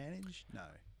field advantage? No,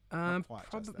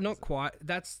 not quite.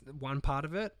 That's one part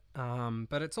of it.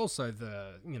 But it's also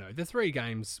the 3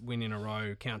 games win in a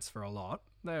row counts for a lot.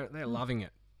 They're loving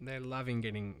it. They're loving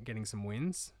getting some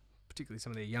wins, particularly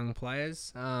some of their young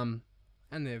players. And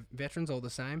their veterans all the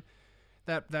same.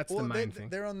 That's the main thing.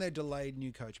 They're on their delayed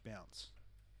new coach bounce.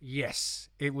 Yes,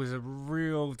 it was a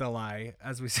real delay.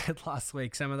 As we said last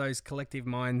week, some of those collective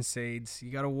mind seeds,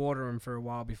 you got to water them for a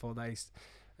while before they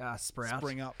sprout.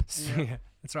 Spring up. Yeah,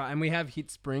 that's right. And we have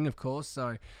hit spring, of course,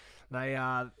 so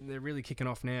they're really kicking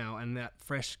off now, and that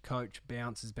fresh coach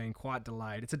bounce has been quite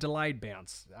delayed. It's a delayed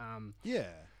bounce. Yeah.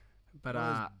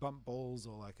 But bump balls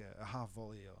or like a half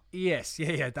volley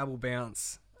or double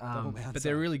bounce. Double bounce. But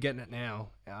they're really getting it now.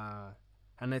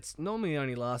 And it's normally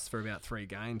only lasts for about 3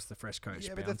 games, the fresh coach bounce.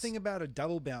 Yeah, but the thing about a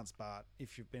double bounce, Bart,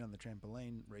 if you've been on the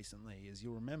trampoline recently, is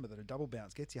you'll remember that a double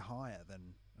bounce gets you higher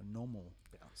than a normal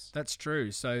bounce. That's true.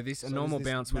 So a normal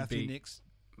bounce would be... Nix,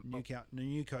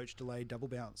 new coach delayed double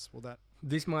bounce. Well,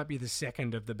 this might be the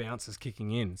second of the bounces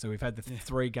kicking in. So we've had the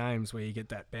 3 games where you get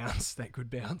that bounce, that good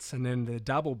bounce, and then the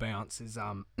double bounce is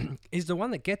is the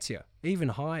one that gets you even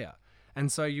higher.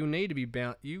 And so you need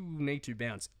to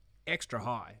bounce extra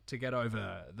high to get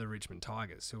over the Richmond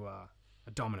Tigers, who are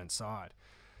a dominant side.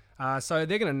 So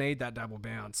they're going to need that double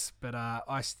bounce. But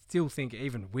I still think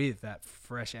even with that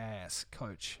fresh ass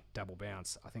coach double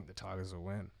bounce, I think the Tigers will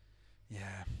win.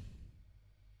 Yeah.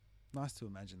 Nice to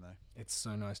imagine, though. It's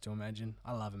so nice to imagine.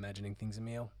 I love imagining things,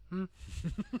 Emil.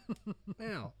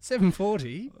 Now,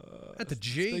 7:40 at the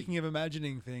G. Speaking of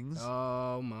imagining things.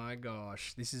 Oh my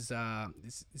gosh, this is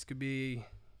this could be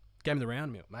game of the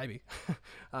round, Emil, maybe.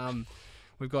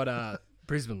 We've got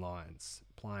Brisbane Lions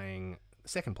playing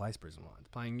second place. Brisbane Lions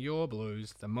playing your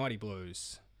Blues, the Mighty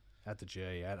Blues, at the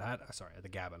G. At the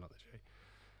Gabba, not the G.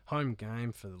 Home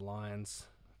game for the Lions.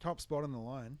 Top spot on the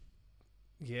line.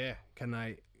 Yeah, can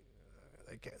they?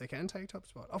 They can take top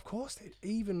spot. Of course,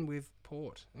 even with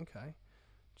Port. Okay.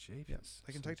 Jeepers. Yes,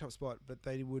 they can take top spot, but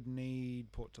they would need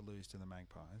Port to lose to the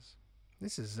Magpies.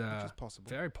 This is possible.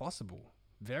 Very possible.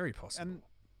 Very possible.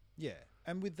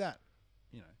 And with that,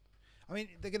 I mean,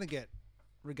 they're going to get,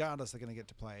 regardless, they're going to get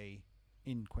to play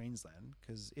in Queensland,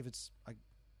 because if it's,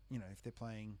 if they're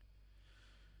playing,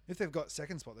 if they've got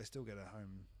second spot, they still get a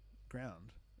home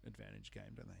ground advantage game,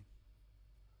 don't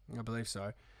they? I believe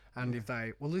so. And if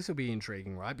they... Well, this will be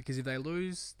intriguing, right? Because if they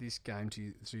lose this game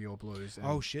to your Blues... And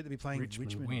they'll be playing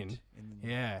Richmond win.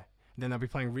 Then they'll be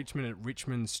playing Richmond at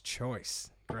Richmond's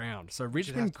choice ground. So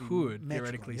Richmond could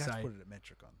theoretically say... put it at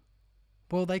Metricon.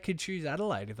 Well, they could choose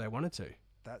Adelaide if they wanted to.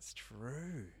 That's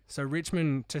true. So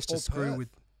Richmond, just to screw Perth. with...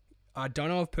 I don't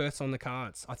know if Perth's on the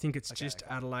cards. I think it's just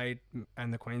Adelaide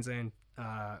and the Queensland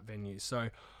venues.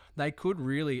 So... They could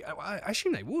really... I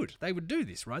assume they would. They would do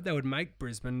this, right? They would make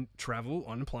Brisbane travel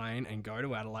on a plane and go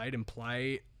to Adelaide and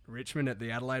play Richmond at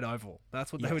the Adelaide Oval.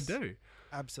 That's what they would do.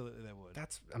 Absolutely they would.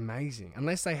 That's amazing.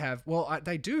 Unless they have... Well,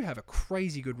 they do have a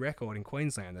crazy good record in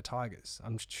Queensland, the Tigers.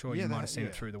 I'm sure you might have seen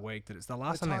it through the week. That it's the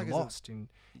last time they lost in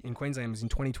Queensland was in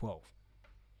 2012.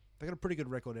 They got a pretty good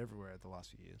record everywhere at the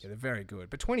last few years. Yeah, they're very good.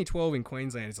 But 2012 in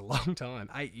Queensland is a long time.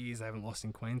 8 years they haven't lost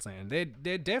in Queensland.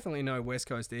 They're definitely no West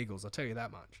Coast Eagles, I'll tell you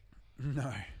that much.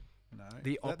 No.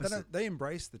 The opposite. They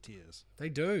embrace the tears. They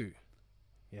do.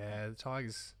 Yeah, the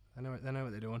Tigers, they know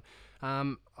what they're doing.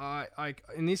 I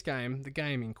in this game, the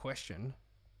game in question,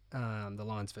 the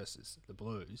Lions versus the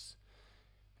Blues,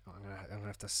 I'm gonna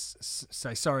have to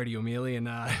say sorry to you, Amelia, and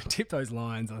tip those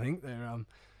Lions. I think they're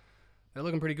they're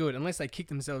looking pretty good, unless they kick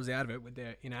themselves out of it with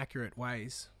their inaccurate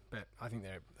ways. But I think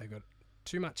they've got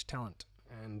too much talent,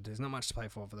 and there's not much to play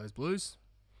for those Blues.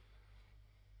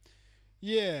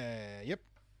 Yeah. Yep.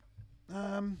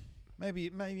 Maybe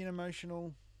an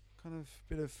emotional kind of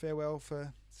bit of farewell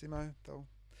for Simo. They'll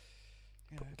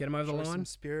Get them over the show line. some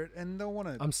spirit, and they'll want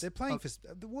to. They're playing for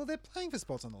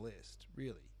spots on the list,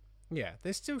 really. Yeah,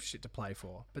 there's still shit to play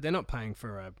for, but they're not paying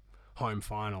for a home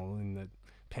final in the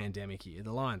pandemic year.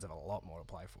 The Lions have a lot more to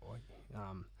play for.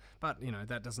 But,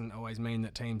 that doesn't always mean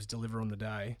that teams deliver on the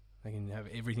day. They can have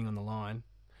everything on the line.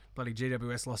 Bloody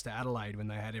GWS lost to Adelaide when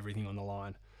they had everything on the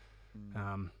line.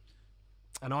 And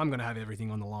I'm going to have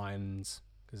everything on the Lions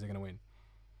because they're going to win.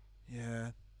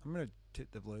 Yeah, I'm going to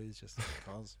tip the Blues just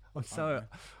because.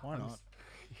 Why not?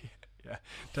 Yeah,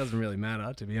 doesn't really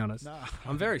matter, to be honest. Nah.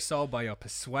 I'm very sold by your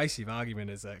persuasive argument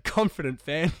as a confident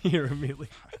fan here, Amelia.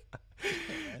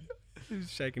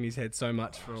 He's shaking his head so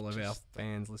much for all of our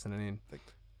fans listening in.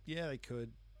 Yeah, they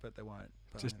could, but they won't.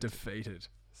 But Just defeated.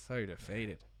 So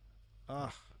defeated.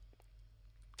 Ugh.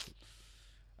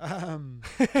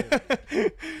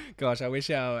 Gosh, I wish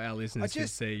our listeners could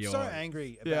see your... so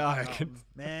angry about Yeah, I can...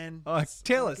 man. Oh,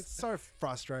 tell us. It's so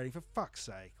frustrating, for fuck's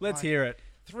sake. Let's hear it.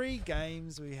 3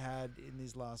 games we had in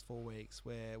these last 4 weeks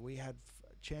where we had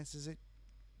chances at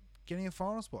getting a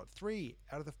final spot. 3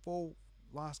 out of the 4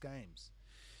 last games.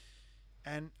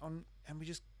 And we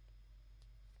just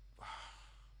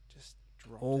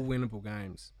dropped All it. winnable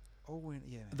games.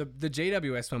 Yeah. The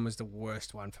GWS one was the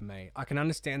worst one for me. I can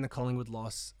understand the Collingwood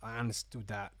loss. I understood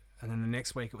that. And then the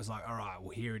next week it was like, all right,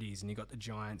 well, here it is. And you got the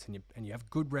Giants and you have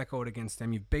good record against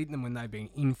them. You've beaten them when they've been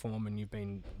in form and you've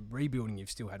been rebuilding.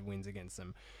 You've still had wins against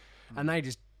them. And they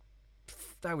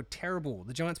were terrible.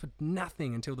 The Giants were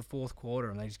nothing until the fourth quarter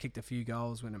and they just kicked a few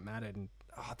goals when it mattered. And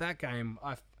that game,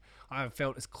 I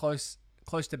felt as close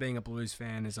to being a Blues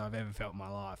fan as I've ever felt in my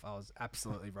life. I was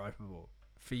absolutely ropeable.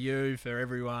 For you, for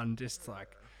everyone, just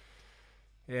like,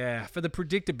 yeah, for the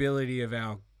predictability of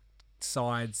our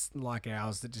sides like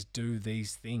ours that just do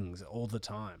these things all the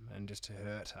time and just to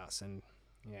hurt us. And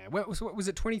yeah, what was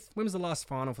it? When was the last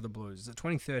final for the Blues? Is it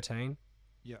 2013?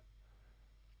 Yeah.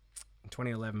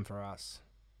 2011 for us.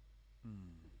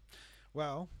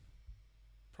 Well,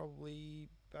 probably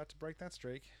about to break that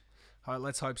streak. All right,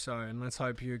 let's hope so, and let's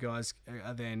hope you guys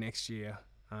are there next year.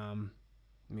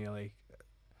 Merely,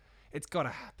 it's got to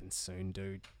happen soon,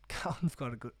 dude. Carlton's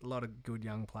got a lot of good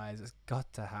young players. It's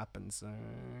got to happen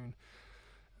soon.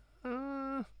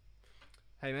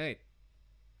 Hey, mate.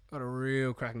 Got a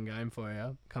real cracking game for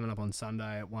you coming up on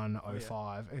Sunday at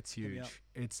 1:05. It's huge.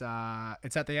 It's at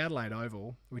the Adelaide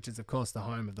Oval, which is, of course, the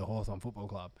home of the Hawthorn Football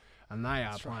Club. And they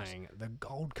are playing the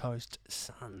Gold Coast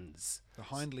Suns. The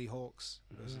Hindley Hawks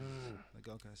versus the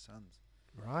Gold Coast Suns.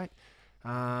 Right.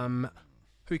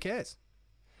 Who cares?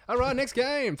 All right, next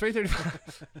game,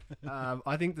 3:35.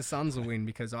 I think the Suns will win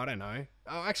because I don't know.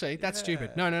 Oh, actually, that's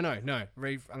stupid. No. I'm going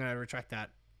to retract that.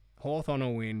 Hawthorn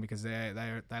will win because they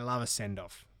love a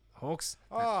send-off. Hawks.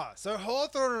 So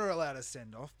Hawthorn are allowed to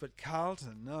send off, but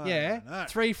Carlton, no. Yeah, no.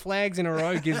 3 flags in a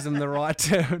row gives them the right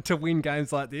to win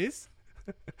games like this.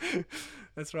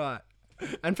 That's right.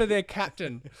 And for their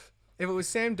captain, if it was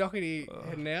Sam Doherty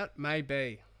heading out,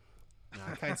 maybe.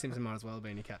 No, Kane Simpson might as well have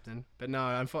been your captain. But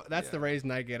no, that's the reason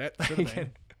they get it.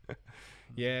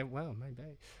 Yeah, well, maybe.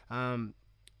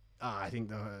 I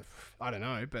think I don't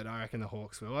know, but I reckon the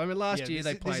Hawks will. I mean, last year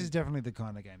they played. This is definitely the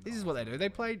kind of game. This is what they do. They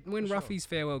played Ruffy's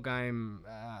farewell game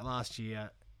last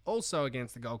year, also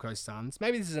against the Gold Coast Suns.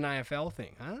 Maybe this is an AFL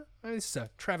thing, huh? Maybe this is a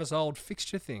Travis Old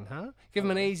fixture thing, huh? Give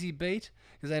them an easy beat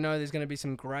because they know there's going to be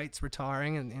some greats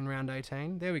retiring in round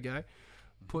 18. There we go.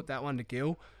 Put that one to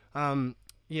Gill.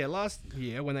 Yeah, last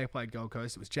year when they played Gold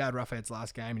Coast, it was Jad Ruffhead's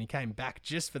last game, and he came back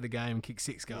just for the game and kicked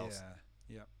 6 goals.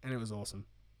 Yeah. And it was awesome.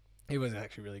 He was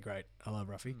actually really great. I love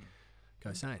Ruffy.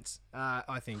 Go Saints.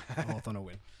 I think Hawthorn will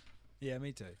win. Yeah,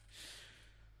 me too.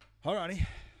 Alrighty.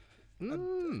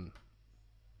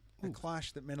 A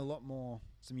clash that meant a lot more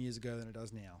some years ago than it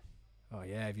does now. Oh,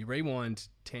 yeah. If you rewind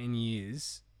 10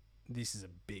 years, this is a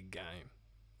big game.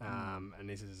 And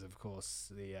this is, of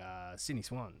course, the Sydney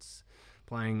Swans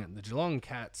playing the Geelong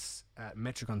Cats at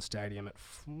Metricon Stadium at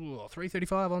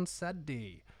 3:35 on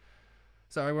Saturday.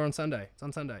 Sorry, we're on Sunday. It's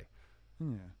on Sunday.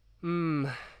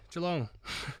 Geelong.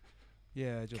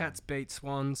 Yeah, Geelong. Cats beat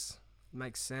Swans.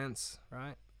 Makes sense,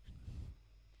 right?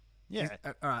 Yeah.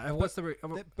 All right. What's the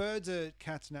birds are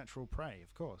cats' natural prey,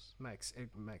 of course. It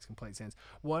makes complete sense.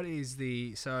 What is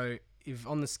if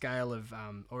on the scale of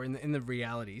or in the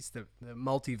realities, the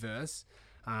multiverse,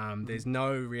 There's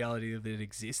no reality that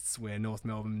exists where North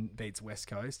Melbourne beats West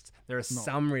Coast. There are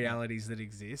some realities that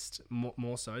exist,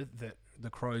 more so that the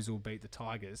Crows will beat the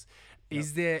Tigers.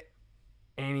 Is there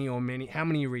any or many? How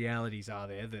many realities are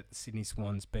there that the Sydney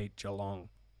Swans beat Geelong?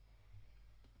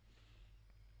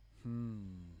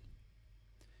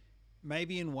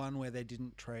 Maybe in one where they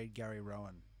didn't trade Gary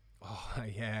Rowan. Oh,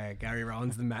 yeah. Gary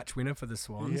Rowan's the match winner for the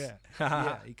Swans.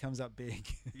 Yeah, he comes up big.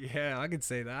 Yeah, I could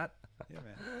see that. Yeah,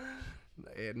 man.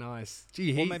 Yeah, nice.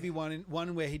 Gee, or maybe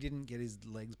one where he didn't get his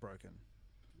legs broken.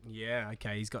 Yeah,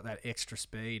 okay. He's got that extra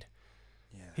speed.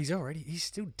 Yeah. He's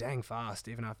still dang fast,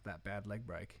 even after that bad leg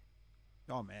break.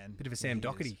 Oh, man. Bit of a Sam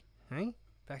Doherty, hey?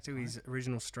 Back to his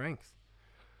original strength.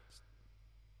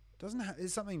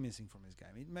 There's something missing from his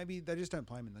game. Maybe they just don't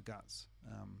play him in the guts.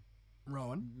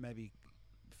 Rowan? Maybe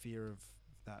fear of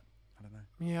that. I don't know.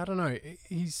 Yeah, I don't know.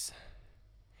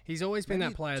 He's always been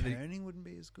that player that turning wouldn't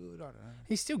be as good. I don't know.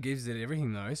 He still gives it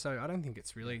everything though, so I don't think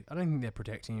they're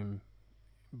protecting him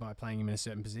by playing him in a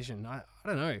certain position. I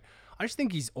don't know. I just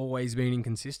think he's always been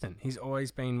inconsistent. He's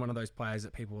always been one of those players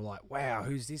that people were like, wow,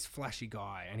 who's this flashy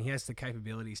guy? And he has the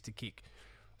capabilities to kick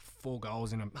 4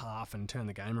 goals in a half and turn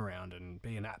the game around and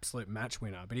be an absolute match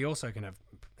winner. But he also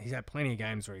he's had plenty of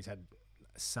games where he's had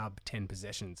sub 10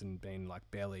 possessions and been like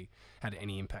barely had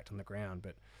any impact on the ground.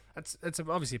 But it's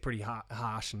obviously a pretty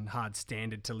harsh and hard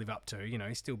standard to live up to. You know,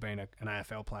 he's still been an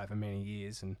AFL player for many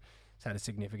years and has had a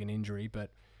significant injury.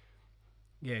 But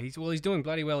yeah, he's doing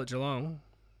bloody well at Geelong.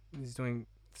 He's doing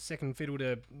second fiddle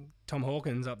to Tom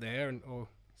Hawkins up there,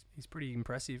 he's pretty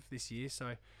impressive this year.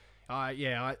 So,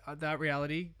 that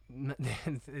reality,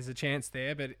 there's a chance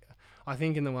there. But I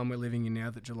think in the one we're living in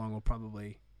now, that Geelong will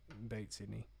probably beat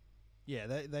Sydney. Yeah,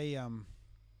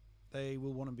 they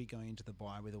will want to be going into the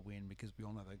bye with a win because we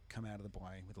all know they come out of the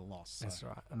bye with a loss. So. That's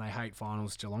right. And they hate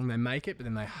finals, Geelong. They make it, but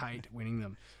then they hate winning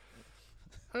them.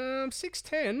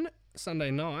 6:10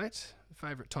 Sunday night,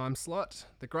 favourite time slot,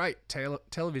 the great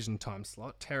television time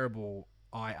slot, terrible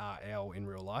IRL in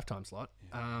real life time slot.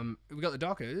 Yeah. We've got the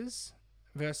Dockers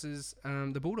versus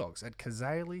the Bulldogs at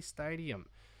Kazali Stadium.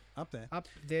 Up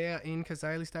there in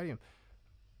Kazali Stadium.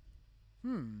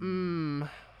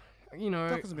 You know,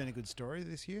 Dockers have been a good story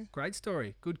this year. Great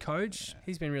story. Good coach. Yeah.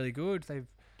 He's been really good. They've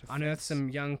unearthed some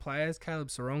young players. Caleb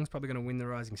Sarong's probably going to win the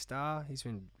Rising Star. He's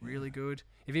been really good.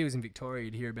 If he was in Victoria,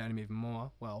 you'd hear about him even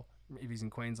more. Well, if he's in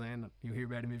Queensland, you'll hear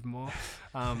about him even more.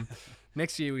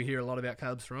 Next year, we hear a lot about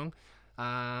Caleb Sarong.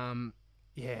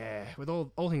 Yeah, with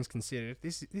all things considered,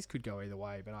 this could go either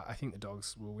way, but I think the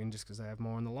Dogs will win just because they have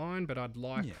more on the line. But I'd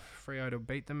like Freo to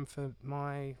beat them for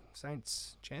my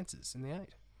Saints' chances in the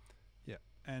 8. Yeah,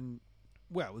 and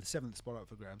well, with 7th spot up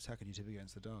for grabs, how could you tip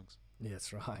against the Dogs? Yeah,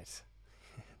 that's right.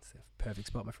 It's a perfect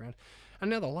spot, my friend. And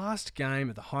now the last game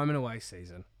of the home and away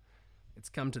season. It's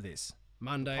come to this.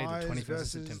 Monday, the 21st of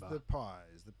September. The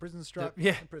Pies, the Prison Stripes.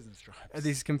 The Prison Stripes.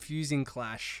 This confusing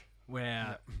clash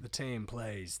where the team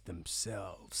plays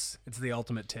themselves. It's the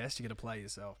ultimate test. You got to play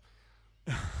yourself.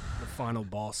 The final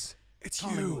boss. It's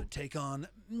Collingwood take on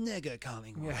Nega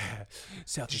Collingwood. Yeah.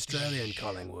 South Australian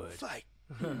Collingwood. Fight.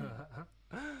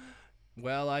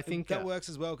 Well, I think that works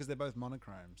as well because they're both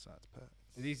monochrome, so it's perfect.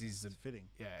 It's fitting.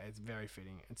 Yeah, it's very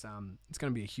fitting. It's going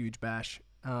to be a huge bash.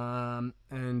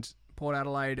 And Port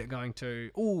Adelaide are going to.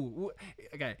 Oh,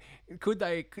 okay.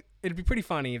 It'd be pretty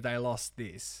funny if they lost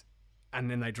this,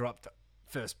 and then they dropped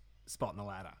first spot in the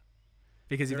ladder.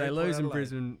 Because if they lose in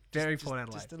Brisbane, Port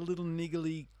Adelaide. Just a little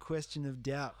niggly question of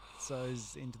doubt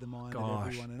goes into the mind of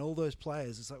everyone. And all those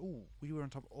players, it's like, we were on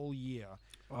top all year.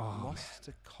 Lost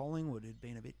to Collingwood had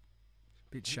been a bit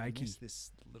shaky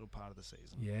this little part of the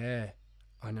season. Yeah,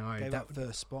 I know. Gave up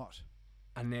first spot.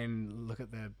 And then look at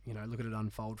it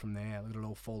unfold from there. Look at it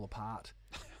all fall apart.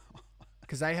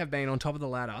 Because they have been on top of the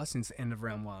ladder since the end of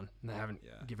round 1, and they haven't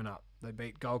given up. They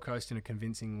beat Gold Coast in a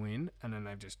convincing win, and then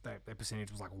their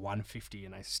percentage was like 150,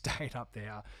 and they stayed up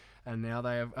there. And now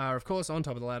they are, of course, on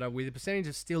top of the ladder with a percentage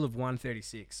of still of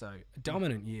 136. So a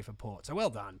dominant year for Port. So well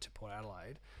done to Port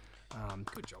Adelaide.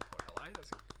 Good job, Port Adelaide.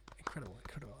 That's incredible,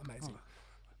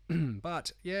 amazing.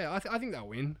 But yeah, I think they'll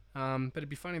win. But it'd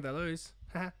be funny if they lose.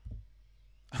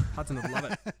 Hudson would love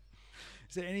it.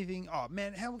 Is there anything? Oh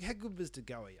man, how good was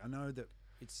DeGoey? I know that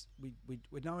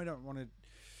we know we don't want to.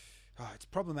 It's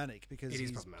problematic because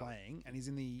he's playing and he's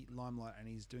in the limelight and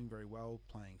he's doing very well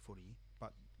playing footy.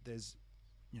 But there's,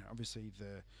 obviously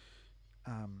the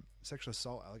sexual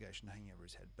assault allegation hanging over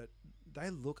his head. But they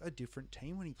look a different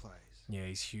team when he plays. Yeah,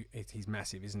 he's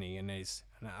massive, isn't he? And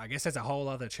I guess there's a whole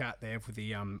other chat there with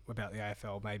the about the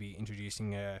AFL maybe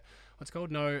introducing what's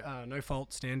called no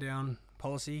fault stand down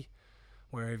policy,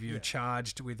 where if you're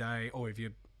charged with if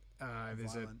you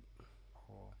there's a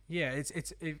Yeah, it's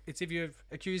if you're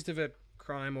accused of a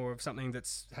crime or of something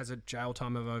that's has a jail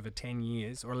time of over 10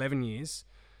 years or 11 years,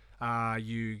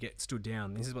 you get stood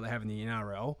down. This is what they have in the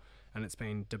NRL, and it's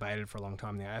been debated for a long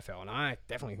time in the AFL, and I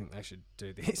definitely think they should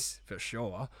do this for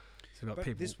sure. So we've got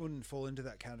But this wouldn't fall into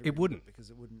that category. It wouldn't.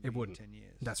 Because it wouldn't. It wouldn't. 10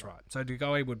 years. That's right. So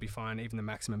DeGoey would be fine. Even the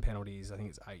maximum penalty is, I think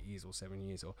it's 8 years or 7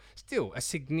 years, or still a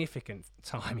significant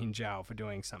time in jail for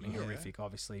doing something horrific,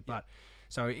 obviously. But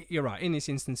so you're right. In this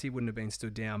instance, he wouldn't have been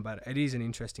stood down, but it is an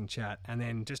interesting chat. And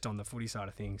then just on the footy side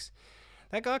of things,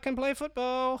 that guy can play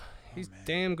football. He's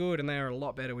damn good, and they are a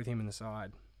lot better with him in the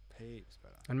side. Heaps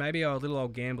better. And maybe our little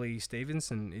old gambly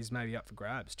Stevenson is maybe up for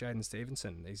grabs. Jaden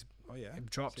Stevenson. He's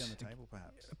dropped. Is he on the table,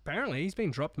 perhaps? Apparently, he's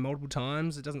been dropped multiple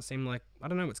times. It doesn't seem like, I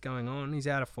don't know what's going on. He's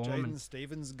out of form. Jaden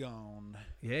Stevens gone.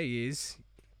 Yeah, he is.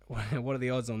 What are the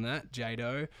odds on that,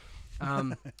 Jado?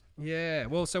 Yeah.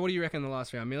 Well, so what do you reckon the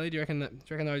last round, Millie? Do you reckon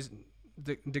those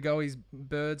DeGoey's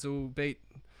Birds will beat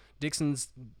Dixon's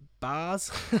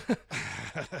Bars?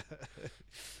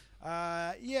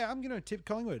 Yeah, I'm going to tip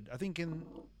Collingwood. I think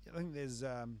there's,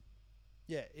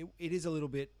 it is a little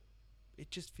bit. It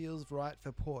just feels right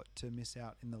for Port to miss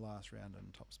out in the last round on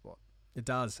top spot. It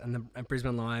does, and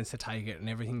Brisbane Lions to take it and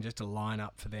everything just to line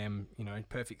up for them.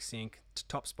 Perfect sync,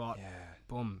 top spot. Yeah,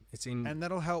 boom, it's in, and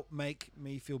that'll help make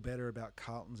me feel better about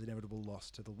Carlton's inevitable loss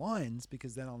to the Lions,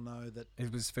 because then I'll know that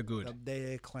it was for good.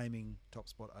 They're claiming top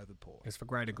spot over Port. It's for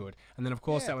greater good, and then of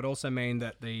course that would also mean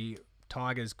that the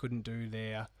Tigers couldn't do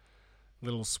their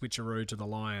little switcheroo to the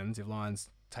Lions. If Lions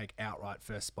take outright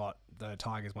first spot, the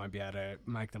Tigers won't be able to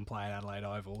make them play at Adelaide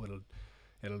Oval.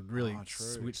 It'll really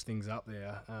switch things up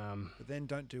there. But then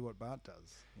don't do what Bart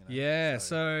does. Yeah,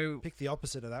 so pick the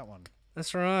opposite of that one.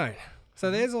 That's right.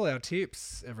 So there's all our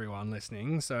tips, everyone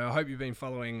listening. So I hope you've been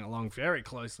following along very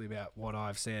closely about what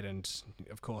I've said, and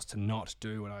of course to not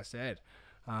do what I said.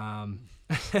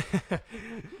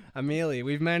 Amelia,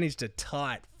 we've managed a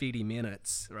tight 50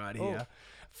 minutes right here.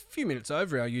 A few minutes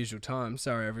over our usual time.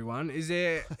 Sorry, everyone. Is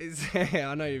there?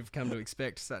 I know you've come to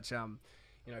expect such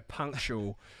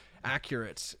punctual,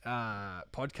 accurate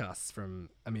podcasts from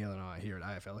Emil and I here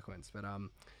at AF Eloquence, but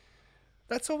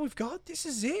that's all we've got. This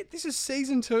is it. This is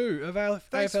season 2 of AF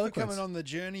Thanks Eloquence. for coming on the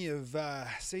journey of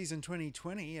season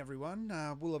 2020, everyone.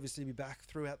 We'll obviously be back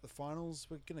throughout the finals.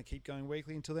 We're going to keep going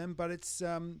weekly until then, but it's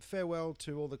farewell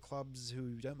to all the clubs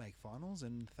who don't make finals,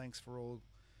 and thanks for all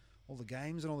the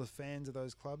games and all the fans of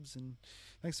those clubs, and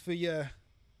thanks for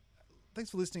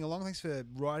listening along. Thanks for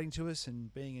writing to us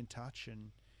and being in touch,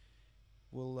 and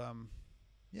we'll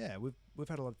we've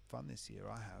had a lot of fun this year.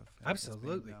 I have.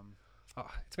 Absolutely.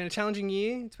 It's been a challenging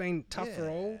year. It's been tough for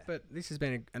all, but this has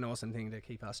been an awesome thing to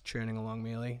keep us churning along,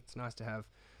 merely. It's nice to have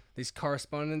this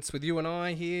correspondence with you and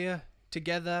I here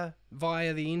together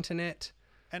via the internet.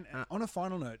 And on a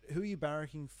final note, who are you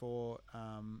barracking for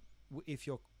if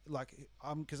you're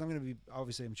because I'm going to be,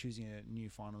 obviously I'm choosing a new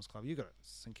finals club. You got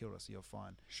St Kilda, so you're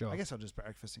fine. Sure. I guess I'll just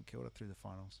barrack for St Kilda through the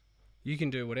finals. You can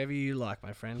do whatever you like,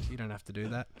 my friend. You don't have to do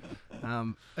that.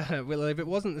 Well, if it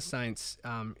wasn't the Saints,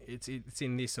 it's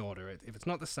in this order. If it's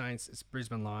not the Saints, it's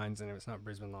Brisbane Lions, and if it's not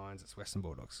Brisbane Lions, it's Western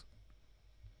Bulldogs.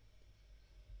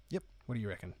 Yep. What do you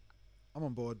reckon? I'm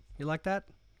on board. You like that?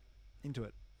 Into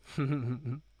it.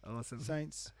 Awesome.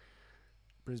 Saints,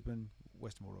 Brisbane,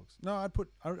 Western Bulldogs. No, I'd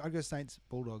go Saints,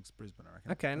 Bulldogs, Brisbane, I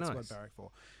reckon. Okay, That's nice. what I'd barrack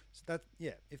for. So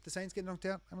if the Saints get knocked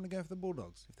out, I'm going to go for the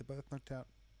Bulldogs. If they're both knocked out,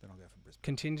 then I'll go for Brisbane.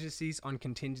 Contingencies on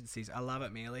contingencies. I love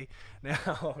it, Mealy.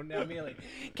 Now, Mealy.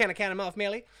 Can I count them off,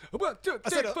 Mealy? 1, 2,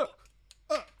 3, 4.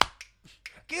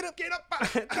 Get up.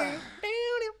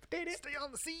 Stay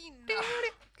on the scene.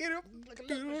 Get up.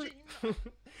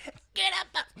 Get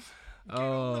up.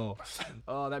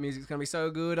 Oh, that music's going to be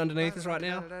so good underneath us right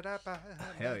now.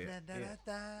 Hell yeah.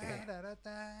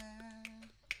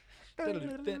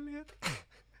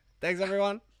 Thanks,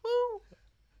 everyone. Woo.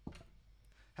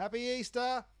 Happy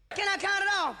Easter. Can I count it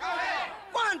off? Go ahead.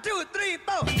 1, 2, 3,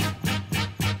 4.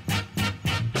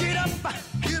 Get up,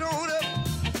 get on up.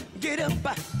 Get up,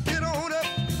 get on up.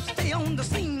 Stay on the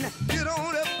scene. Get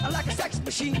on up. Like a sex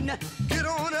machine. Get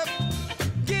on up.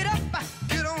 Get up,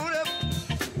 get on up.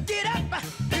 Get up,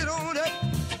 get on up.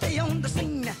 Stay on the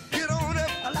scene. Get on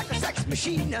up. Like a sex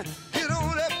machine. Get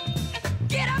on up.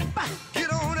 Get up,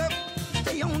 get on up.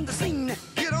 Stay on the scene.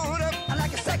 Get on up.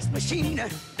 Like a sex machine.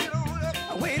 Get on up.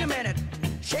 Wait a minute.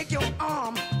 Shake your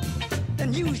arm.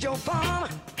 Then use your palm.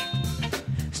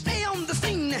 Stay on the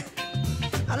scene.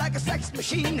 Like a sex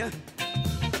machine.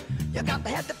 You got to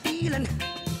have the feeling.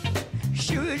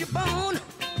 Sure as you're born.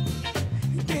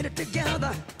 Get it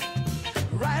together.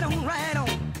 Right on, right on.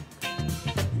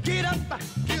 Get up,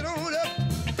 get on up.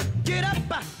 Get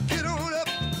up.